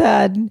just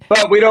that.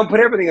 But we don't put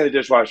everything in the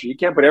dishwasher. You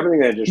can't put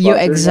everything in the dishwasher.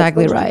 You're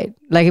exactly right.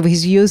 Like if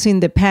he's using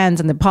the pans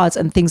and the pots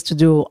and things to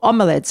do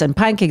omelets and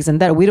pancakes and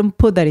that, we don't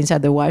put that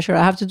inside the washer.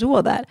 I have to do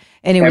all that.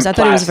 Anyways, I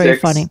thought it was very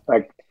funny.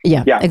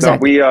 Yeah,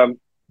 exactly. No,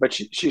 but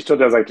she still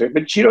does like to.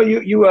 But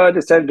you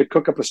decided to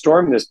cook up a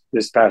storm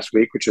this past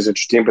week, which is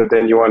interesting. But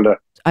then you wanted to.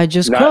 I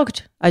just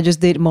cooked. I just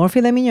did more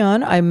filet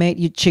mignon. I made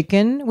you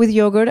chicken with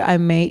yogurt. I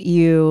made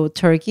you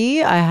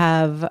turkey. I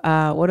have,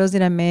 what else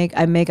did I make?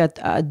 I make a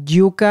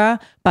yuca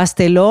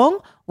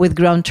pastelón with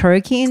ground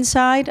turkey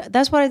inside.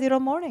 That's what I did all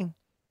morning.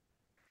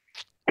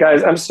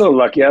 Guys, I'm so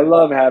lucky. I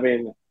love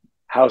having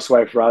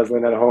housewife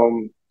Rosalind at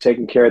home,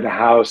 taking care of the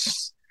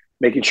house,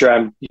 making sure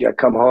I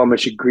come home and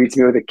she greets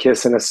me with a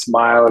kiss and a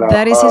smile. And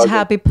that is his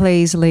happy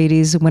place,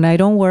 ladies. When I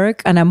don't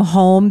work and I'm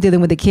home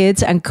dealing with the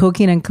kids and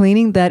cooking and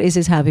cleaning, that is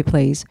his happy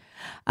place.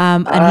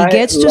 And he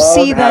gets to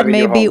see that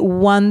maybe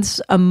once,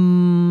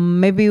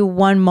 maybe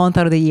 1 month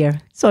out of the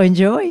year. So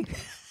enjoy.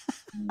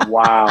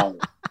 Wow.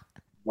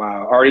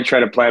 Already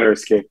trying to plan her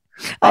escape.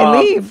 I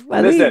leave.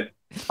 Listen,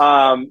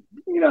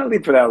 you don't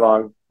leave for that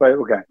long, but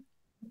okay.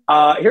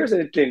 Here's an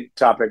interesting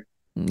topic.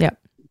 Yeah.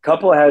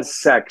 Couple has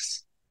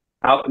sex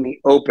out in the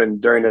open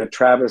during a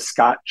Travis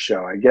Scott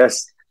show. I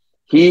guess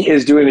he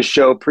is doing a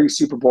show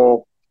pre-Super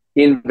Bowl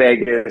in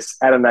Vegas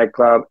at a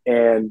nightclub,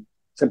 and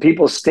some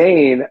people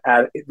staying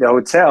at the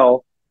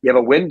hotel, you have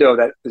a window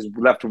that is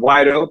left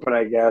wide open,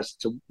 I guess,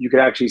 so you can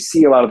actually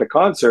see a lot of the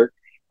concert,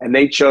 and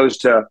they chose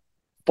to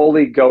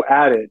fully go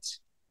at it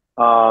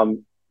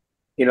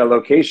in a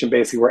location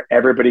basically where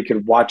everybody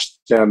could watch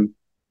them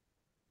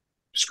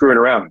screwing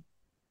around.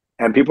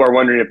 And people are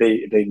wondering if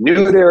they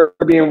knew they were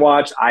being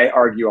watched. I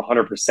argue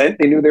 100%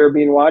 they knew they were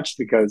being watched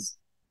because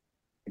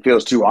it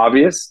feels too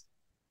obvious.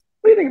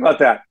 What do you think about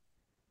that?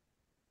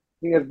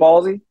 You think it's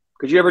ballsy?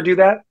 Could you ever do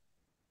that?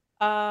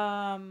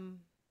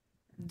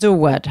 Do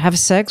what? Have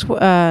sex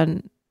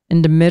in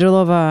the middle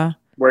of a...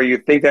 Where you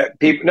think that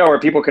people... No, where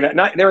people can...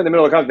 Not, they were in the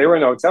middle of the concert. They were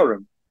in a hotel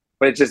room.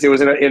 But it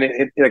was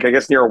in like, I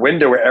guess, near a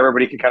window where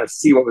everybody could kind of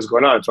see what was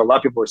going on. So a lot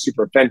of people were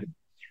super offended.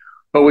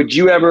 But would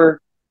you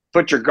ever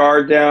put your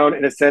guard down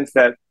in a sense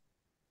that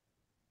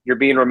you're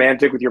being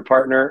romantic with your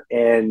partner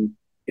and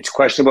it's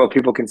questionable if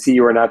people can see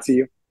you or not see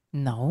you?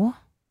 No.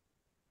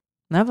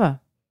 Never.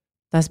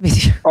 That's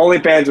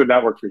OnlyFans would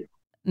not work for you.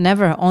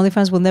 Never.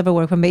 OnlyFans will never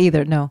work for me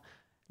either. No.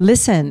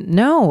 Listen,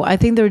 no. I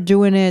think they're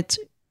doing it.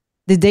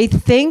 Did they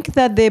think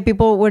that the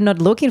people were not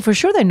looking? For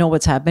sure they know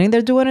what's happening.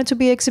 They're doing it to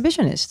be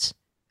exhibitionists,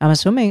 I'm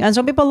assuming. And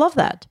some people love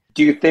that.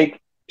 Do you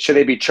think, should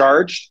they be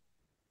charged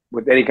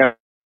with any kind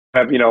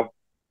of,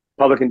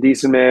 public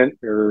indecent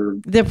or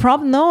the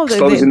problem? No,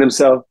 exposing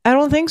themselves? I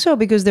don't think so,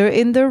 because they're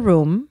in their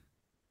room.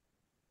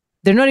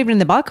 They're not even in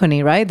the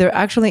balcony, right? They're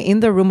actually in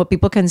the room, but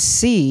people can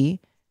see.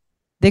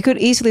 They could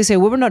easily say,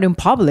 well, we're not in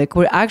public.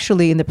 We're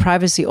actually in the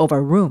privacy of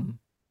our room.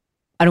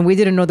 And we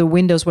didn't know the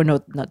windows were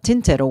not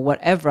tinted or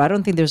whatever. I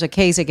don't think there's a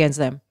case against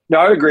them. No,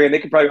 I would agree. And they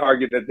could probably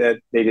argue that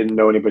they didn't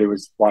know anybody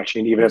was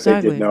watching, even if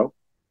they did know.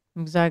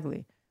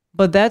 Exactly.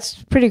 But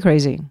that's pretty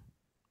crazy.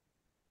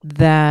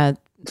 That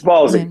it's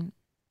ballsy.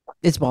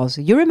 It's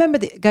ballsy. You remember,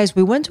 guys,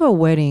 we went to a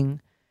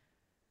wedding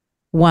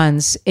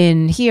once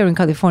here in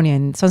California,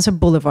 in Sunset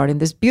Boulevard, in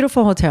this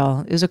beautiful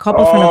hotel. It was a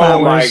couple friend of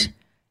ours.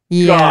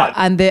 Yeah,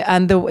 and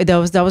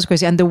that was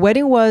crazy. And the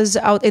wedding was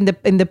out in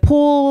the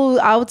pool,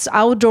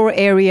 outdoor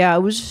area. It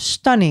was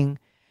stunning.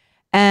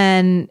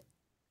 And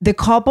the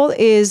couple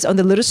is on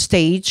the little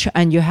stage,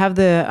 and you have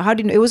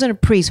it wasn't a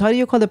priest. How do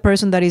you call the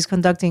person that is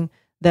conducting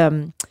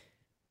the,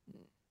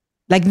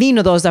 like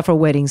Nino does that for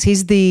weddings?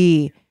 He's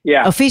the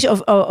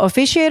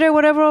officiator,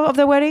 whatever, of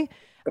the wedding.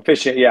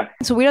 Officiate, yeah.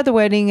 So we're at the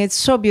wedding. It's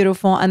so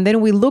beautiful. And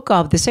then we look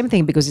up, the same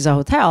thing, because it's a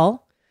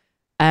hotel,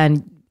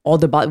 and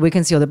we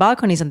can see all the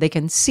balconies, and they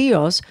can see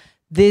us.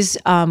 This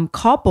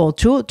couple,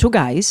 two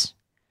guys,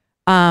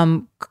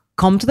 come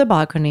to the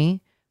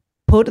balcony,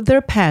 put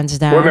their pants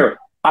down. Remember,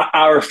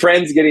 our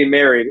friends getting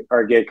married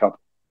are a gay couple,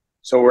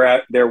 so we're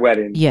at their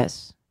wedding.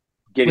 Yes,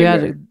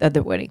 we're at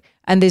the wedding,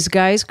 and these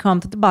guys come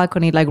to the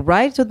balcony, like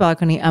right to the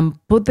balcony, and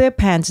put their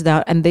pants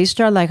down, and they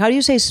start like, how do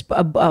you say,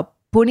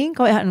 spooning?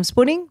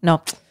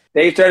 No,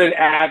 they started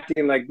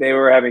acting like they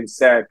were having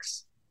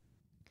sex.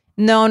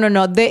 No.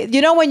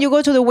 You know when you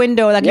go to the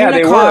window, like Yeah, you're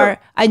in they a car, were.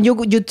 and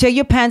you take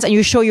your pants and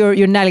you show your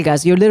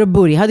nalgas, your little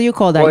booty. How do you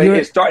call that?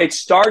 Well, it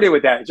started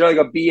with that. It's like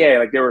a BA,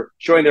 like they were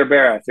showing their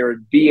bare ass. They were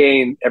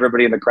BAing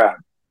everybody in the crowd,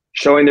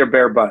 showing their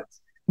bare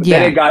butts. But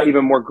then it got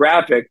even more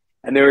graphic,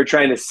 and they were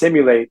trying to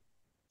simulate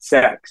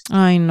sex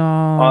I know.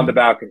 on the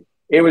balcony.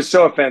 It was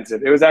so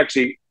offensive. It was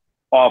actually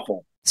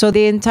awful. So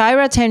the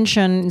entire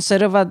attention,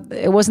 instead of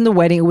it wasn't the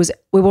wedding,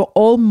 we were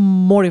all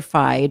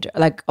mortified,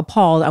 like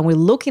appalled, and we're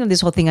looking at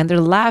this whole thing, and they're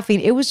laughing.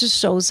 It was just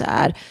so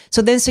sad.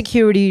 So then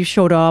security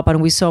showed up,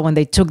 and we saw when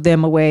they took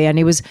them away, and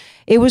it was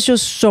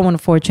just so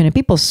unfortunate.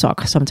 People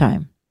suck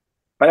sometimes.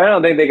 But I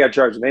don't think they got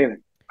charged with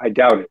anything. I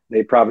doubt it.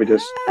 They probably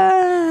just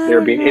they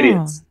were being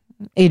idiots.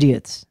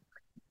 Idiots.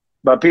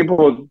 But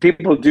people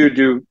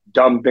do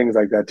dumb things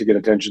like that to get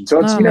attention. So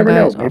you never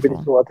know. Maybe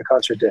that's what the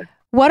concert did.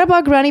 What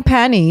about Granny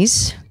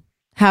Panties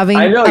having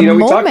I know, a we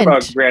moment? talk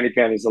about granny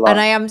panties a lot. And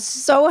I am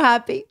so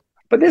happy.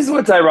 But this is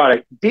what's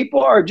ironic.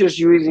 People are just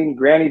using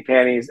granny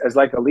panties as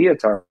like a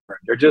leotard.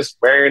 They're just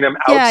wearing them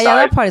outside. Yeah,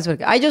 that part is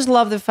good. I just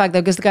love the fact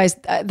that, because guys,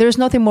 there's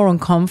nothing more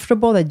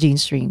uncomfortable than jean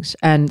strings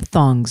and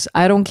thongs.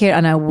 I don't care,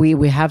 and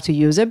we have to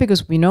use it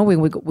because we know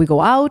we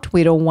go out.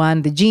 We don't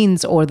want the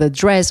jeans or the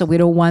dress, or we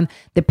don't want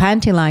the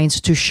panty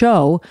lines to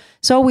show.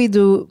 So we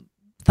do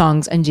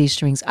thongs and jean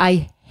strings.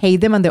 I hate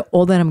them, and the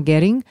older I'm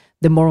getting,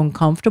 the more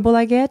uncomfortable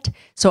I get.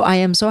 So I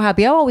am so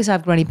happy. I always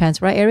have granny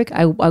pants, right, Eric?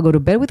 I go to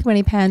bed with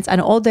granny pants,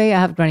 and all day I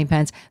have granny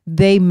pants.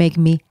 They make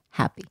me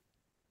happy.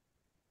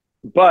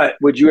 But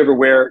would you ever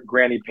wear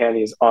granny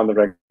panties on the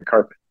red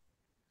carpet?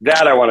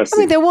 That I want to see. I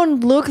mean, they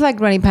won't look like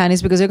granny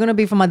panties because they're going to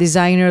be from a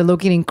designer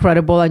looking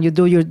incredible, and you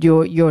do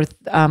your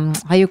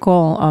how you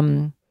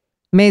call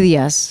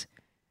medias?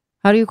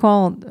 How do you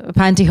call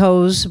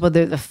pantyhose? But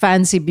the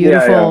fancy,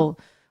 beautiful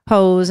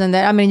hose, and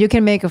that, I mean, you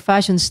can make a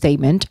fashion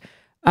statement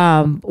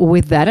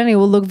with that, and it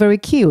will look very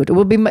cute. It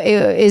will be.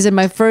 Is it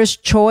my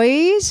first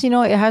choice?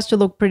 It has to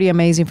look pretty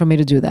amazing for me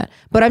to do that.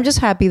 But I'm just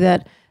happy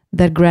that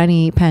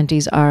granny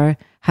panties are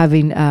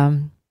having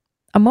a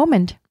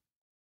moment.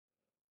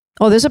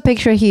 Oh, there's a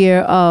picture here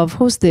of,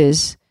 who's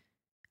this?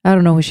 I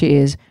don't know who she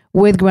is,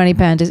 with granny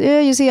panties.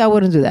 You see, I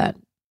wouldn't do that.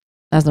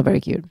 That's not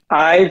very cute.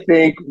 I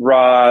think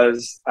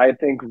Roz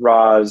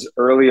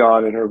early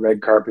on in her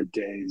red carpet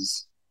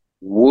days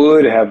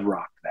would have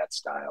rocked that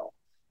style.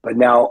 But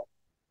now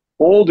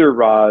older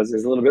Roz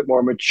is a little bit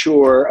more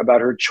mature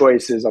about her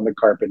choices on the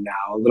carpet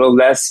now. A little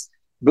less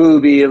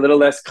booby, a little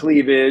less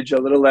cleavage, a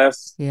little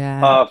less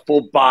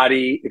full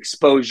body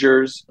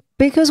exposures.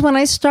 Because when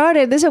I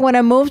started, when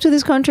I moved to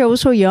this country, I was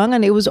so young,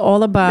 and it was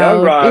all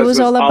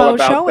about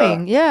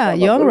showing.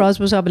 Young Roz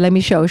was up. Let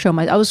me show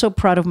my. I was so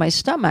proud of my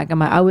stomach,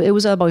 and it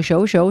was all about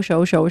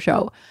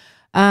show.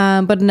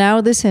 But now,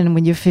 listen,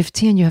 when you're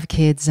 50 and you have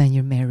kids and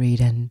you're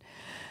married and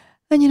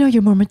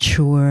you're more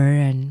mature,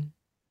 and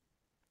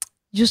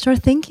you start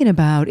thinking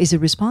about, is it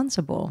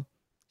responsible?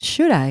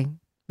 Should I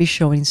be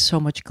showing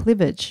so much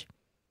cleavage?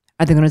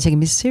 Are they going to take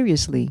me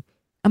seriously?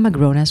 I'm a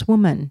grown-ass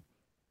woman.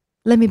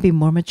 Let me be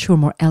more mature,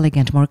 more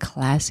elegant, more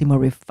classy, more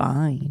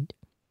refined.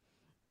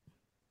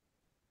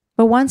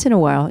 But once in a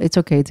while, it's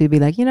okay to be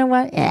like, you know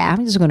what? Yeah,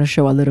 I'm just going to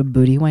show a little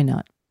booty. Why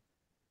not?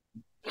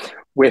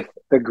 With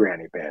the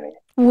granny panty.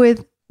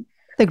 With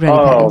the granny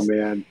panties. Oh,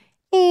 man.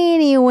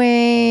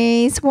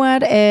 Anyways,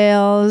 what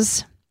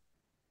else?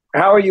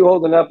 How are you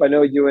holding up? I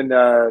know you and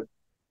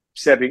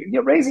Sebby,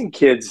 raising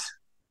kids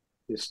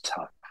is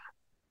tough.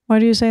 Why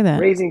do you say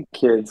that? Raising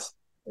kids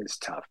is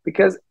tough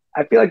because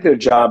I feel like their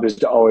job is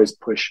to always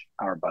push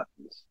our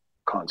buttons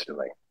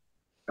constantly.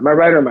 Am I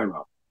right or am I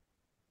wrong?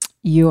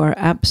 You are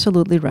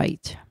absolutely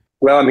right.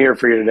 Well, I'm here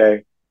for you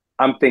today.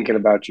 I'm thinking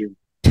about you.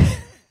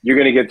 You're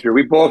going to get through.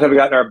 We both have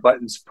gotten our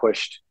buttons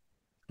pushed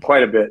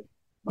quite a bit.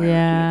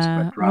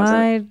 Yeah.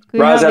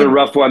 Roz had a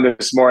rough one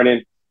this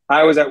morning.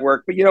 I was at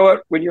work, but you know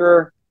what? When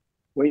you're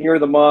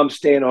the mom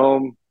staying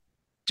home,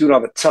 doing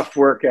all the tough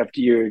work after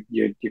you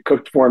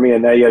cooked for me,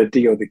 and now you got to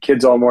deal with the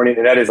kids all morning,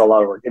 and that is a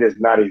lot of work. It is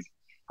not easy.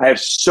 I have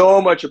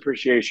so much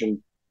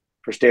appreciation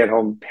for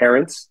stay-at-home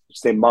parents,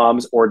 stay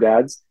moms or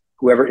dads,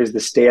 whoever is the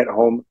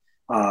stay-at-home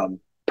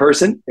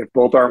person, if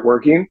both aren't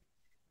working.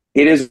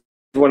 It is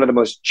one of the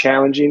most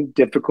challenging,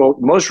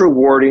 difficult, most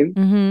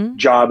rewarding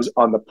jobs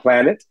on the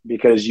planet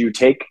because you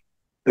take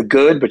the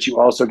good, but you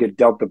also get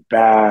dealt the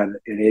bad,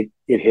 and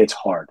it hits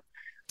hard.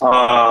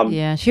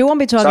 She won't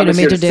be talking to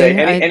me today.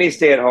 Any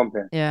stay-at-home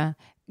parent. Yeah.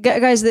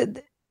 Guys,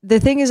 the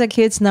thing is that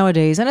kids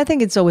nowadays, and I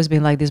think it's always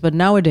been like this, but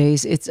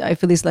nowadays I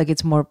feel it's like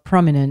it's more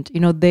prominent.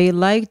 They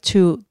like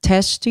to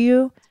test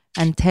you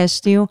and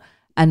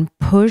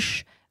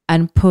push.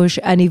 And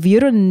if you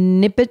don't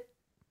nip it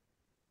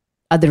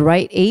at the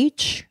right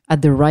age,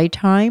 at the right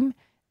time,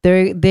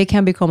 they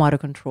can become out of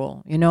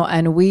control,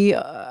 and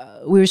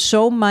we're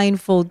so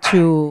mindful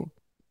to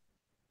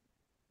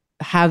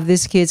have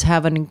these kids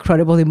have an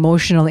incredible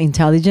emotional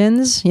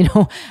intelligence,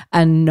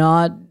 and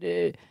not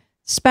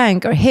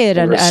spank or hit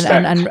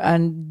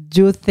and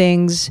do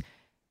things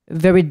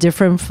very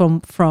different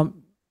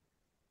from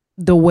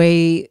the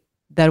way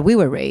that we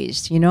were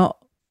raised,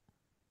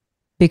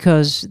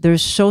 because they're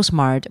so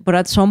smart. But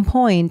at some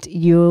point,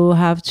 you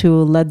have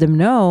to let them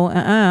know,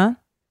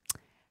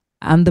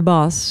 I'm the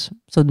boss,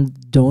 so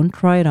don't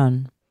try it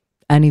on.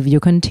 And if you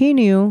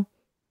continue,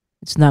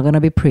 it's not going to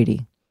be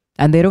pretty.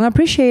 And they don't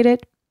appreciate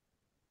it.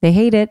 They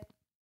hate it.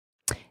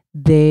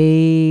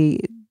 They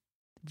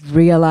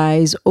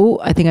realize, oh,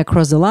 I think I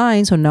crossed the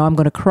line, so now I'm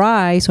going to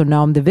cry, so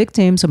now I'm the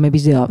victim, so maybe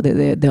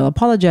they'll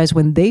apologize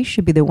when they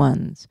should be the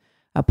ones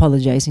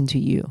apologizing to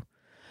you.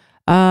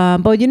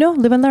 But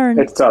live and learn.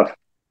 It's tough.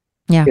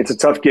 Yeah, it's a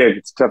tough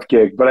gig.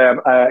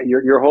 But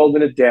you're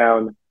holding it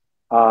down.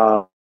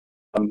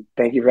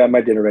 Thank you for having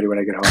my dinner ready when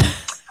I get home.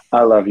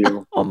 I love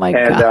you. Oh my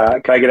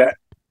God. Can I get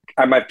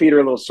my feet are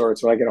a little sore,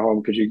 so when I get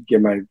home, could you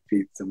give my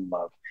feet some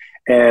love?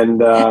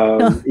 And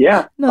I'll see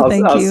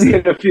you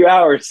in a few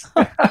hours.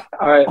 All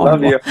right,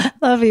 love you.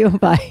 Love you.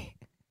 Bye.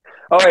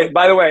 All right.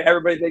 By the way,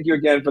 everybody, thank you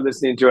again for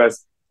listening to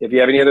us. If you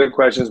have any other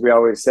questions, we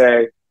always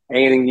say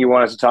anything you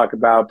want us to talk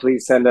about,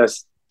 please send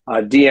us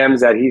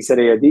DMs at He Said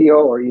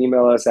Eyadillo or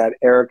email us at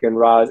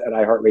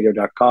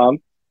ericandroz@iheartradio.com.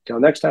 Till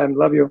next time,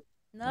 love you.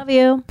 Love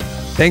you.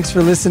 Thanks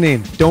for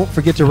listening. Don't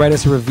forget to write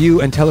us a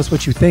review and tell us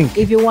what you think.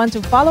 If you want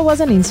to follow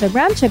us on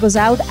Instagram, check us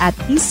out at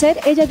He Said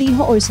Ella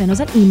Dijo or send us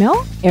an email,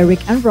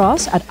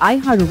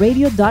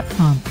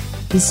 ericandroz@iheartradio.com.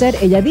 He Said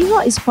Ella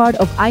Dijo is part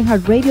of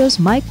iHeartRadio's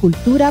My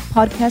Cultura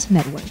podcast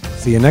network.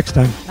 See you next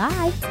time.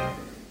 Bye.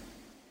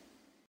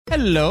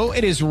 Hello,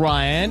 it is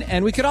Ryan,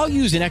 and we could all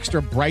use an extra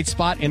bright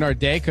spot in our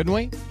day, couldn't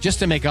we? Just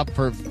to make up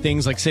for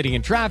things like sitting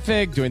in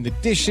traffic, doing the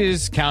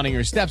dishes, counting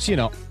your steps,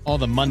 all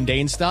the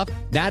mundane stuff.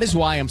 That is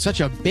why I'm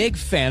such a big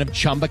fan of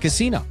Chumba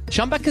Casino.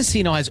 Chumba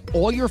Casino has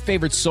all your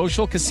favorite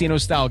social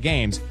casino-style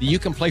games that you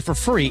can play for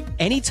free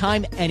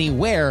anytime,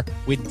 anywhere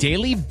with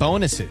daily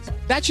bonuses.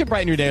 That should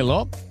brighten your day a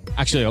little.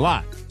 Actually, a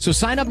lot. So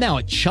sign up now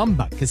at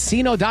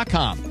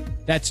ChumbaCasino.com.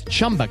 That's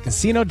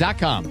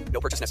ChumbaCasino.com. No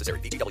purchase necessary.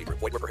 VGW Group.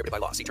 Void where prohibited by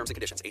law. See terms and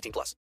conditions.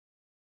 18+.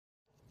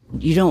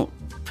 You don't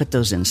put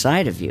those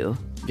inside of you,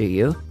 do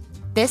you?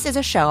 This is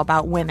a show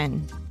about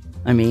women.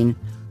 I mean,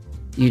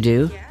 you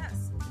do?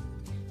 Yes.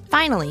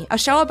 Finally, a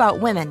show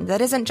about women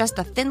that isn't just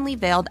a thinly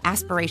veiled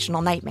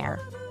aspirational nightmare.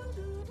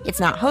 It's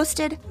not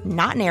hosted,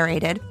 not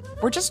narrated.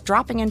 We're just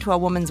dropping into a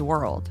woman's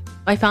world.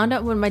 I found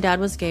out when my dad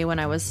was gay when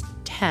I was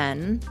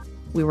 10.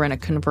 We were in a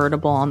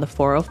convertible on the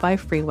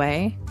 405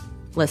 freeway,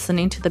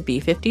 listening to the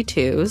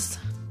B-52s.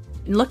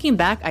 And looking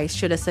back, I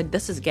should have said,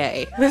 this is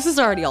gay. This is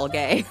already all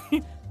gay.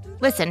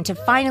 Listen to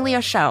Finally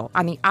a Show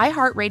on the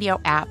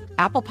iHeartRadio app,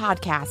 Apple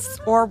Podcasts,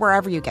 or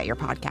wherever you get your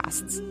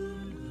podcasts.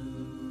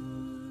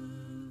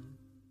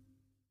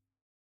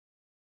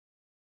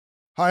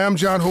 Hi, I'm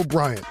John Hope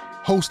Bryant,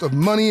 host of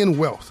Money and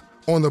Wealth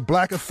on the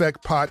Black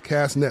Effect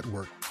Podcast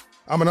Network.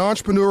 I'm an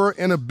entrepreneur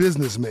and a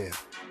businessman.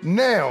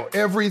 Now,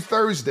 every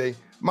Thursday,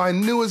 my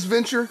newest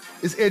venture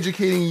is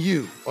educating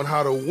you on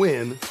how to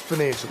win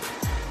financially.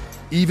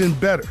 Even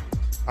better,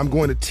 I'm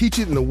going to teach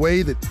it in a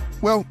way that,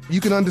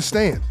 you can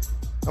understand.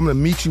 I'm going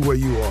to meet you where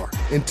you are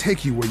and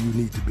take you where you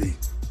need to be.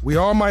 We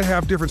all might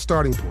have different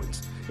starting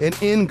points and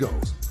end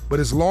goals, but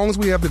as long as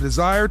we have the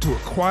desire to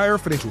acquire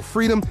financial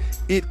freedom,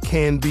 it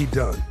can be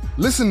done.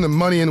 Listen to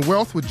Money and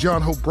Wealth with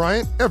John Hope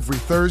Bryant every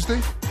Thursday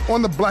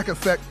on the Black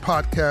Effect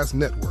Podcast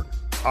Network,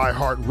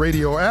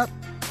 iHeartRadio app,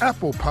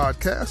 Apple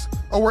Podcasts,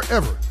 or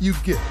wherever you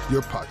get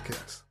your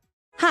podcasts.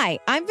 Hi,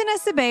 I'm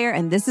Vanessa Bayer,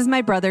 and this is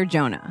my brother,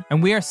 Jonah.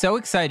 And we are so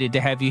excited to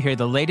have you hear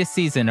the latest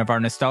season of our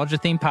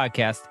nostalgia-themed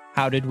podcast,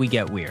 How Did We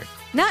Get Weird?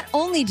 Not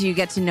only do you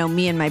get to know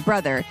me and my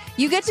brother,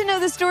 you get to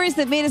know the stories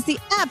that made us the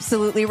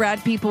absolutely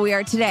rad people we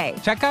are today.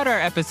 Check out our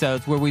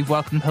episodes where we've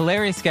welcomed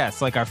hilarious guests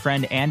like our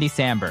friend Andy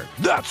Samberg.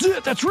 That's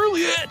it. That's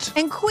really it.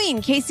 And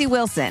Queen Casey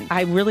Wilson.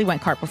 I really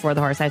went cart before the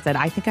horse. I said,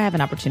 I think I have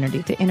an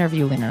opportunity to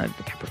interview Leonardo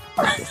DiCaprio.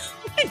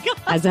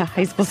 As a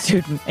high school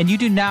student. And you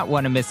do not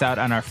want to miss out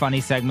on our funny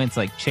segments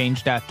like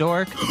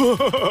Change.dork.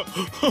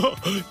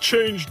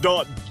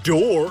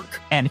 Change.dork.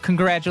 And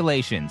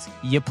congratulations,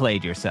 you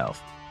played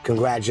yourself.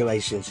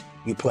 Congratulations,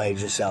 you played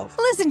yourself.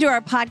 Listen to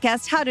our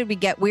podcast, How Did We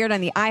Get Weird, on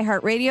the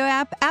iHeartRadio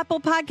app, Apple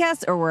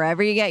Podcasts, or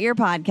wherever you get your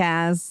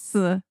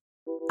podcasts.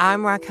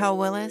 I'm Raquel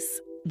Willis.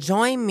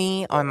 Join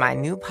me on my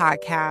new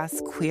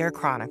podcast, Queer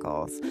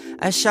Chronicles,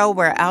 a show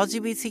where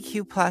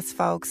LGBTQ plus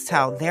folks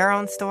tell their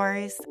own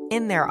stories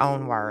in their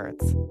own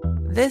words.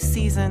 This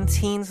season,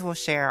 teens will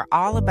share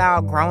all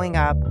about growing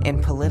up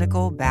in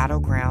political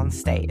battleground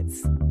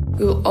states.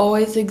 We will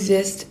always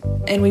exist,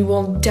 and we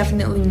will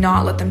definitely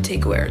not let them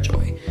take away our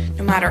joy,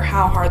 no matter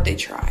how hard they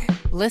try.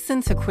 Listen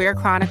to Queer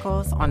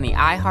Chronicles on the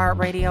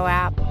iHeartRadio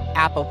app,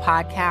 Apple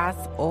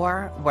Podcasts,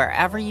 or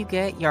wherever you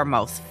get your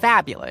most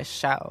fabulous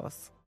shows.